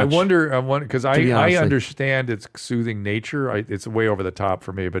with much. I wonder because I understand its soothing nature. It's way over the top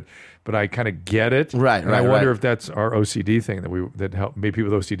for me, but I kind of get it. Right. And I wonder if that's our OCD thing that help maybe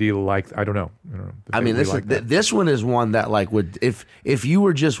people with OCD like. I don't know. I mean, this one is one that like would if you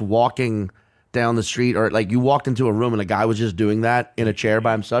were just walking down the street or like you walked into a room and a guy was just doing that in a chair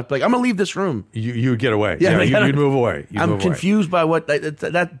by himself, like I'm gonna leave this room. You get away. Yeah, you'd move away. I'm confused by what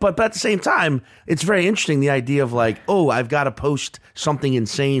that, but at the same time, it's very interesting the idea of like, oh, I've got to post something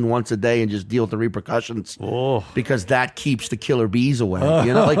insane once a day and just deal with the repercussions because that keeps the killer bees away.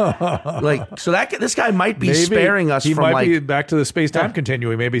 You know, like so that this guy might be sparing us. He from might be back to the space-time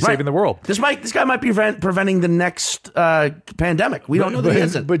continuum, maybe saving the world. This guy might be preventing the next pandemic. We don't know that he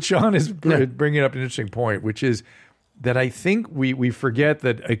isn't. But Sean is bringing up an interesting point, which is that I think we forget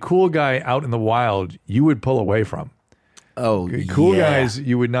that a cool guy out in the wild you would pull away from. Oh, cool guys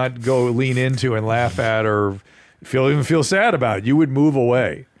you would not go lean into and laugh at or even feel sad about. You would move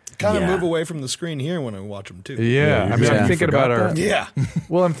away. Kind of move away from the screen here when I watch them too. Yeah, I mean, I'm thinking about our. Yeah.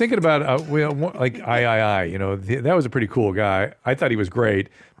 Well, I'm thinking about like I. You know, that was a pretty cool guy. I thought he was great,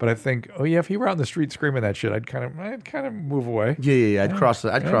 but I think, if he were out in the street screaming that shit, I'd kind of move away. Yeah. I'd cross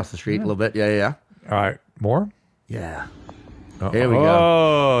the street a little bit. Yeah. All right, more. Yeah. There we go.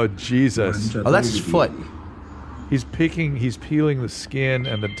 Oh, Jesus. Oh, that's his foot. He's peeling the skin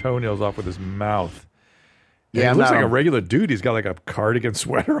and the toenails off with his mouth. Yeah, he looks like a regular dude. He's got like a cardigan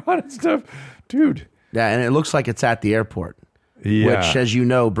sweater on and stuff. Dude. Yeah, and it looks like it's at the airport. Yeah. Which, as you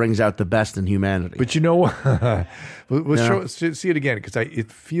know, brings out the best in humanity. But you know what? See it again, because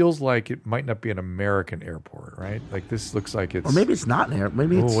it feels like it might not be an American airport, right? Like this looks like it's... Or maybe it's not an airport.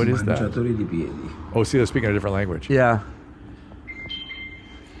 Maybe it's... what is that? Oh, see, they're speaking a different language. Yeah.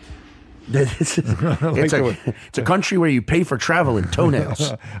 It's a country where you pay for travel and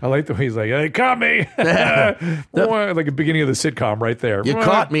toenails. I like the way he's like, "Hey, caught me!" Like the beginning of the sitcom, right there. You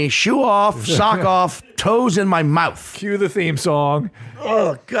caught me. Shoe off, sock off, toes in my mouth. Cue the theme song.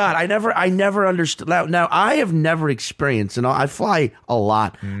 Oh God, I never understood. Now I have never experienced, and I fly a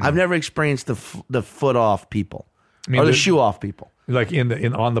lot. I've never experienced the foot off people or the shoe off people. Like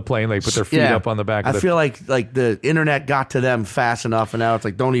on the plane, they put their feet up on the back. I feel like the internet got to them fast enough, and now it's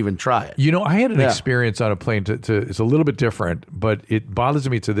like, don't even try it. You know, I had an experience on a plane. It's a little bit different, but it bothers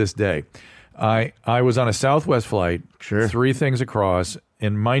me to this day. I was on a Southwest flight, 3 things across,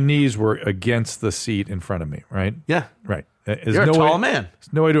 and my knees were against the seat in front of me. Right? Yeah. Right. You're a tall man.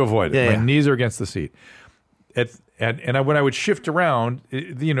 There's no way to avoid it. Yeah, my knees are against the seat. When I would shift around,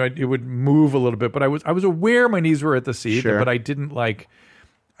 it would move a little bit, but I was aware my knees were at the seat, but I didn't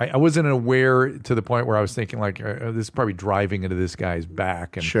I wasn't aware to the point where I was thinking this is probably driving into this guy's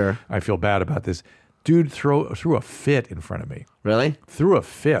back, and I feel bad about this. Dude threw a fit in front of me. Really? Threw a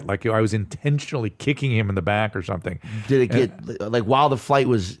fit, like I was intentionally kicking him in the back or something. Did it get while the flight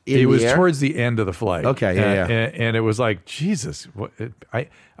was in the air? It was towards the end of the flight. Okay, and it was like, Jesus.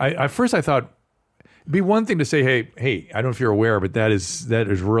 At first I thought, it'd be one thing to say, hey, I don't know if you're aware, but that is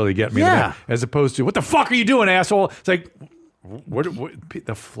really getting me. Yeah. As opposed to, what the fuck are you doing, asshole? It's like, what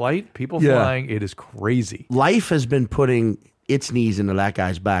the flight, people flying, it is crazy. Life has been putting its knees into that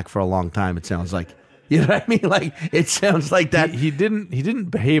guy's back for a long time, it sounds like. You know what I mean? Like, it sounds like that. He didn't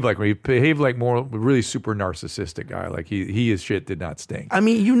behave like me. He behaved like more really super narcissistic guy. Like his shit did not stink. I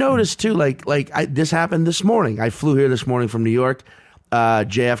mean, you notice too, this happened this morning. I flew here this morning from New York.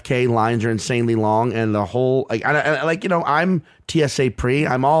 JFK lines are insanely long, and the whole I'm TSA pre.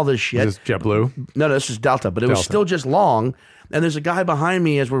 I'm all this shit. Is this JetBlue? No, this is Delta, but it was still just long. And there's a guy behind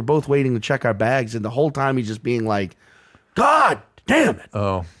me as we're both waiting to check our bags, and the whole time he's just being like, "God damn it!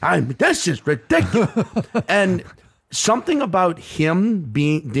 Oh, this is ridiculous." And something about him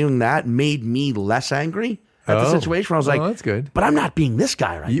doing that made me less angry at the situation. Where I was like, that's good. But I'm not being this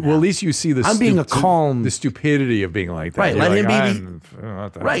guy right now. Well, at least you see the. I'm being a calm. The stupidity of being like that. Right. You're Let him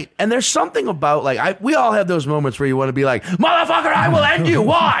be. Right. And there's something about we all have those moments where you want to be like, "Motherfucker, I will end you."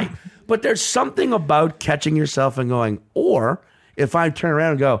 Why? But there's something about catching yourself and going, or if I turn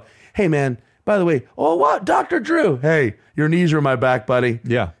around and go, "Hey, man, by the way, what? Dr. Drew, hey, your knees are in my back, buddy."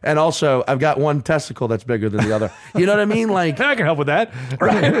 Yeah. And also, I've got one testicle that's bigger than the other. You know what I mean? Like, I can help with that.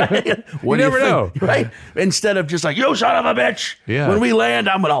 Right. You never know. Right? Instead of just like, "You son of a bitch. Yeah. When we land,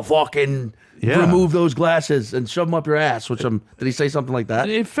 I'm going to fucking remove those glasses and shove them up your ass," did he say something like that?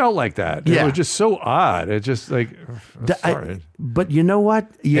 It felt like that. Yeah. It was just so odd. It just like, sorry. But you know what?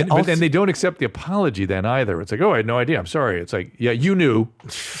 But then they don't accept the apology then either. It's like, "Oh, I had no idea. I'm sorry." It's like, yeah, you knew.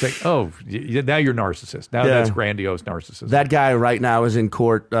 It's like, oh, now you're narcissist. Now that's grandiose narcissism. That guy right now is in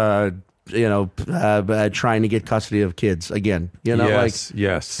court, trying to get custody of kids again.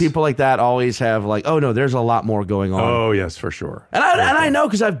 Yes. People like that always have like, "Oh no, there's a lot more going on." Oh yes, for sure. And I know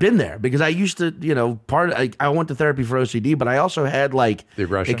because I've been there, because I used to, I went to therapy for OCD, but I also had like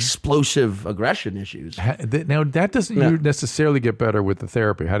explosive aggression issues. Now that doesn't necessarily get better with the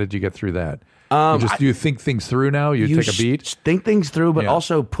therapy. How did you get through that? Do you think things through now? You take a beat? Think things through, but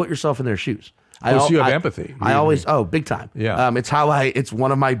also put yourself in their shoes. So you have empathy. I always, big time. Yeah. It's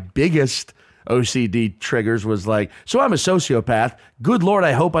one of my biggest OCD triggers was like, so I'm a sociopath. Good Lord,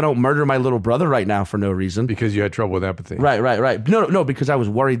 I hope I don't murder my little brother right now for no reason. Because you had trouble with empathy. Right. No, because I was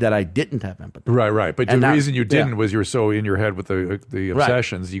worried that I didn't have empathy. Right. But the reason you didn't was you were so in your head with the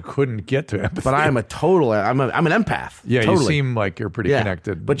obsessions, you couldn't get to empathy. But I'm an empath. Yeah, totally. You seem like you're pretty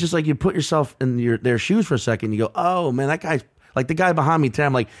connected. But just like you put yourself in their shoes for a second, you go, "Oh man, that guy's." Like the guy behind me today,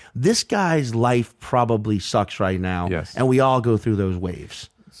 I'm like, this guy's life probably sucks right now. Yes. And we all go through those waves.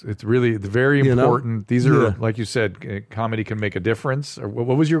 It's really very important. These are, like you said, comedy can make a difference.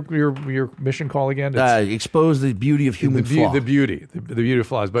 What was your mission call again? Expose the beauty of human flaw. The beauty of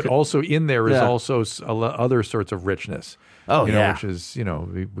flaws. But also in there is also other sorts of richness. Which is,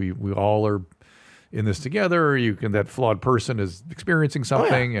 we all are in this together. That flawed person is experiencing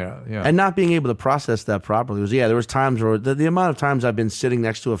something. And not being able to process that properly there was times where the amount of times I've been sitting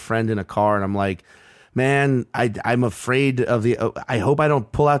next to a friend in a car and I'm like, man, I'm afraid of I hope I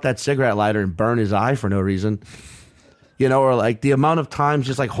don't pull out that cigarette lighter and burn his eye for no reason. Or like the amount of times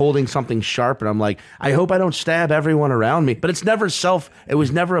just like holding something sharp and I'm like, I hope I don't stab everyone around me. But it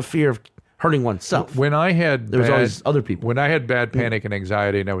was never a fear of hurting oneself. When I had there was always other people. When I had bad panic and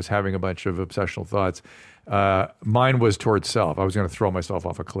anxiety, and I was having a bunch of obsessional thoughts, mine was towards self. I was going to throw myself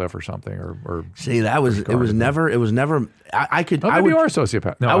off a cliff or something, or see, that was it was never. I could. Maybe you are a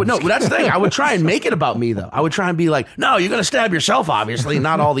sociopath. No, I would, no, that's the thing. I would try and make it about me, though. I would try and be like, no, you're going to stab yourself. Obviously,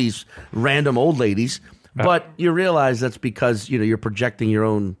 not all these random old ladies. But you realize that's because you're projecting your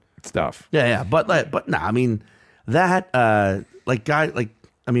own stuff. Yeah. But nah, I mean that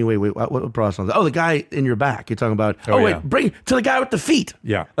wait, what brought us on? Oh, the guy in your back. You're talking about. Bring to the guy with the feet.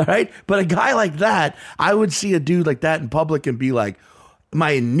 Yeah. All right. But a guy like that, I would see a dude like that in public and be like,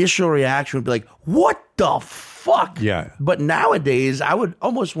 my initial reaction would be like, what the fuck? Yeah. But nowadays, I would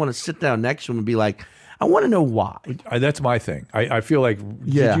almost want to sit down next to him and be like, I want to know why. That's my thing. I feel like,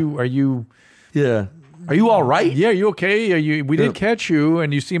 are you all right? Yeah, you okay? We did catch you,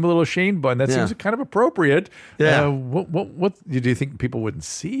 and you seem a little ashamed, but that seems kind of appropriate. Yeah. What do you think people wouldn't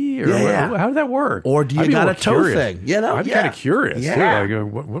see? Or how did that work? Or do you got a toe thing? I'm kind of curious. Yeah. Too.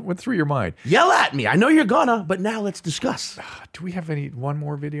 Like, what went through your mind? Yell at me. I know you're gonna, but now let's discuss. Do we have one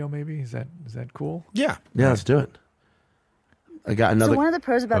more video? Maybe is that cool? Yeah. Let's do it. I got another. So one of the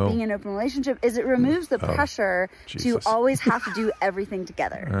pros about being in an open relationship is it removes the pressure to always have to do everything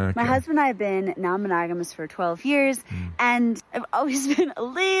together. Okay. My husband and I have been non-monogamous for 12 years, and I've always been a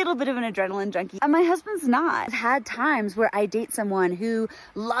little bit of an adrenaline junkie. And my husband's not. I've had times where I date someone who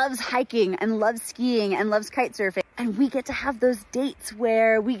loves hiking and loves skiing and loves kite surfing, and we get to have those dates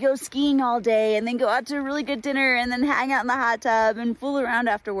where we go skiing all day and then go out to a really good dinner and then hang out in the hot tub and fool around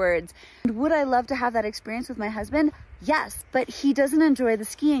afterwards. And would I love to have that experience with my husband? Yes, but he doesn't enjoy the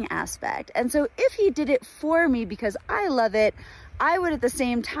skiing aspect. And so if he did it for me because I love it, I would at the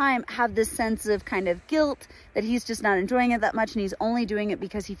same time have this sense of kind of guilt that he's just not enjoying it that much and he's only doing it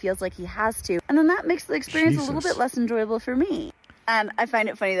because he feels like he has to. And then that makes the experience a little bit less enjoyable for me. And I find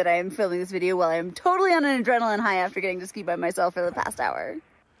it funny that I am filming this video while I'm totally on an adrenaline high after getting to ski by myself for the past hour.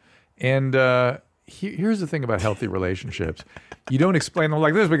 And here's the thing about healthy relationships. You don't explain them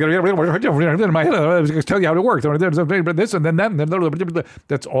like this because in my head, I was going to tell you how it works. This and then that. And then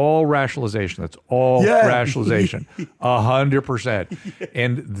that's all rationalization. That's all rationalization. 100%.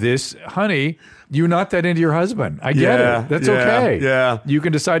 And this, honey, you're not that into your husband. I get it. That's okay. Yeah. You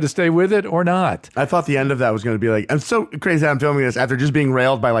can decide to stay with it or not. I thought the end of that was going to be like, I'm so crazy that I'm filming this after just being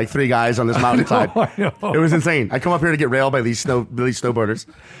railed by like 3 guys on this mountainside. I know. It was insane. I come up here to get railed by these snowboarders.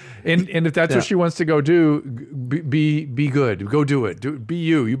 And if that's what she wants to go do, be good. Go do it. Be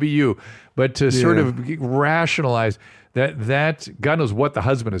you. You be you. But to sort of rationalize that God knows what the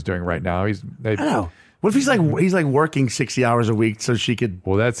husband is doing right now. I know. What if he's like working 60 hours a week so she could?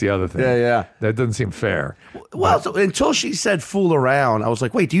 Well, that's the other thing. Yeah. That doesn't seem fair. Well, so until she said fool around, I was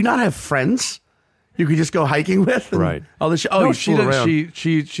like, wait, do you not have friends you could just go hiking with? Right. She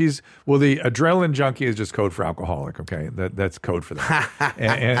she's the adrenaline junkie is just code for alcoholic. Okay, that's code for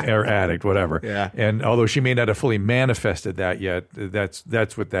that, or addict, whatever. Yeah. And although she may not have fully manifested that yet,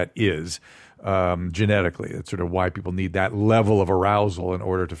 that's what that is. Genetically, it's sort of why people need that level of arousal in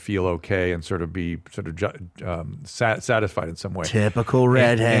order to feel okay and sort of be satisfied in some way. Typical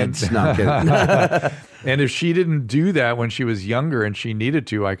redheads. No, I'm kidding. And if she didn't do that when she was younger and she needed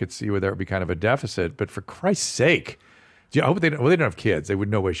to, I could see where there would be kind of a deficit. But for Christ's sake, I hope they don't have kids. They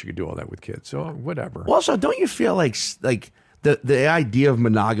would no way she could do all that with kids. So whatever. Well, also, don't you feel like the idea of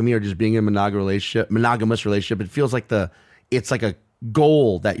monogamy or just being in a monogamous relationship? It feels like it's like a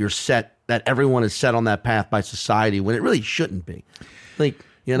goal that you're set. That everyone is set on that path by society when it really shouldn't be.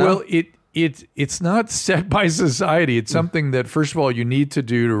 Well, it's not set by society. It's something that, first of all, you need to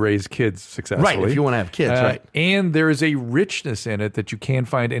do to raise kids successfully. Right, if you want to have kids, right. And there is a richness in it that you can't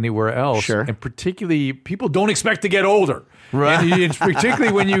find anywhere else. Sure. And particularly, people don't expect to get older. Right. And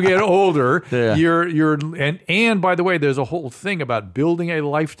particularly when you get older, and by the way, there's a whole thing about building a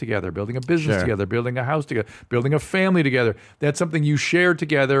life together, building a business together, building a house together, building a family together. That's something you share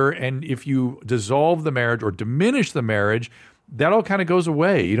together. And if you dissolve the marriage or diminish the marriage, that all kind of goes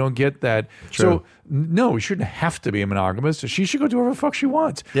away. You don't get that. True. So, no, you shouldn't have to be a monogamous. She should go do whatever the fuck she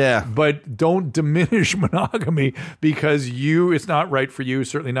wants. Yeah. But don't diminish monogamy because it's not right for you,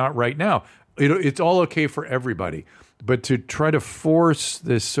 certainly not right now. It's all okay for everybody. But to try to force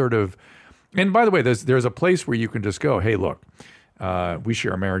this sort of... And by the way, there's a place where you can just go, hey, look, we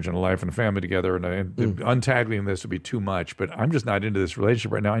share a marriage and a life and a family together, and untangling this would be too much, but I'm just not into this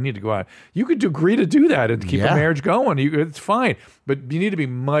relationship right now. I need to go out. You could agree to do that and keep a marriage going. It's fine. But you need to be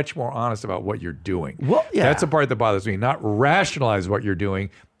much more honest about what you're doing. Well, yeah. That's the part that bothers me. Not rationalize what you're doing.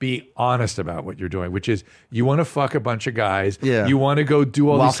 Be honest about what you're doing, which is you want to fuck a bunch of guys. Yeah. You want to go do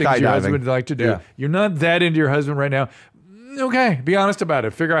all these things your skydiving. husband would like to do. Yeah. You're not that into your husband right now. Okay, be honest about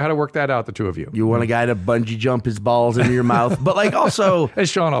it. Figure out how to work that out, the two of you. You want a guy to bungee jump his balls into your mouth, but like also as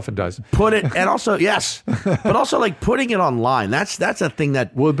Sean often does, put it, and also yes, but also like putting it online. That's a thing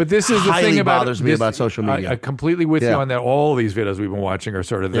that but this is the thing about bothers me about social media. I completely with you on that. All these videos we've been watching are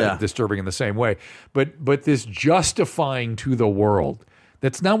sort of disturbing in the same way. But this justifying to the world.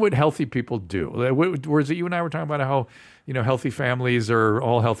 That's not what healthy people do. Whereas you and I were talking about how, healthy families are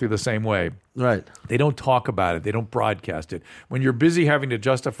all healthy the same way. Right. They don't talk about it. They don't broadcast it. When you're busy having to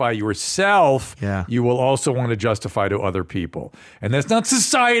justify yourself, you will also want to justify to other people. And that's not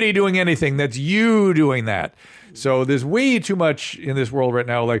society doing anything. That's you doing that. So there's way too much in this world right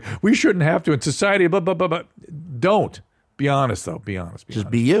now. Like, we shouldn't have to in society, blah, blah, blah, blah. Don't. Be honest, though. Be honest. Just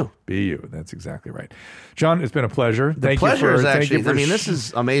be you. Be you. That's exactly right. John, it's been a pleasure. The pleasure is actually, this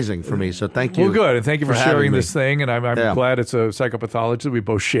is amazing for me, so thank you. Well, good. And thank you for sharing this thing. And I'm glad it's a psychopathology that we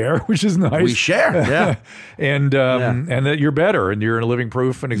both share, which is nice. We share, yeah. and that you're better, and you're a living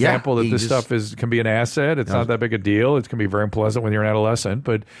proof and example that this stuff can be an asset. It's not that big a deal. It can be very unpleasant when you're an adolescent,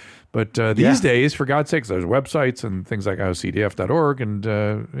 but these days, for God's sakes, there's websites and things like IOCDF.org,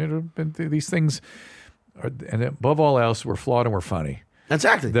 and these things... And above all else, we're flawed and we're funny.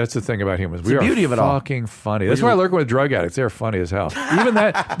 Exactly. That's the thing about humans. We are beauty of it all. Fucking funny. That's why I work with drug addicts. They're funny as hell. Even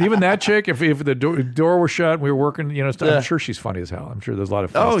that chick, if the door were shut and we were working, I'm sure she's funny as hell. I'm sure there's a lot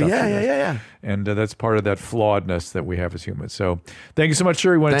of funny stuff. Yeah. And that's part of that flawedness that we have as humans. So thank you so much,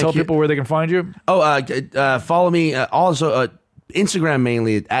 sir. You want to tell people where they can find you? Follow me also Instagram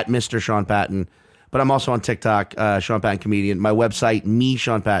mainly at Mr. Sean Patton. But I'm also on TikTok, Sean Patton Comedian. My website,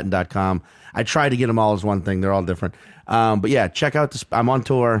 meSeanPatton.com. I try to get them all as one thing. They're all different. But yeah, check out this. I'm on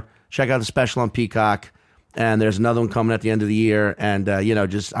tour. Check out the special on Peacock. And there's another one coming at the end of the year. And,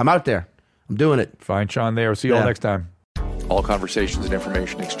 I'm out there. I'm doing it. Find Sean there. See you all next time. All conversations and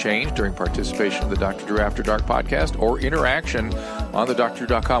information exchanged during participation of the Dr. Drew After Dark podcast or interaction on the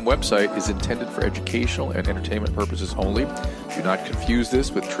drdrew.com website is intended for educational and entertainment purposes only. Do not confuse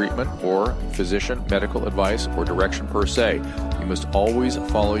this with treatment or physician medical advice or direction per se. You must always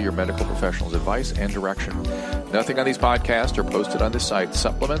follow your medical professional's advice and direction. Nothing on these podcasts or posted on this site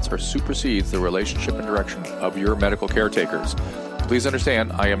supplements or supersedes the relationship and direction of your medical caretakers. Please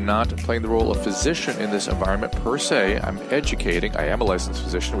understand, I am not playing the role of physician in this environment per se. I'm educating. I am a licensed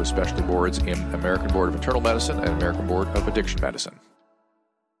physician with specialty boards in American Board of Internal Medicine and American Board of Addiction Medicine.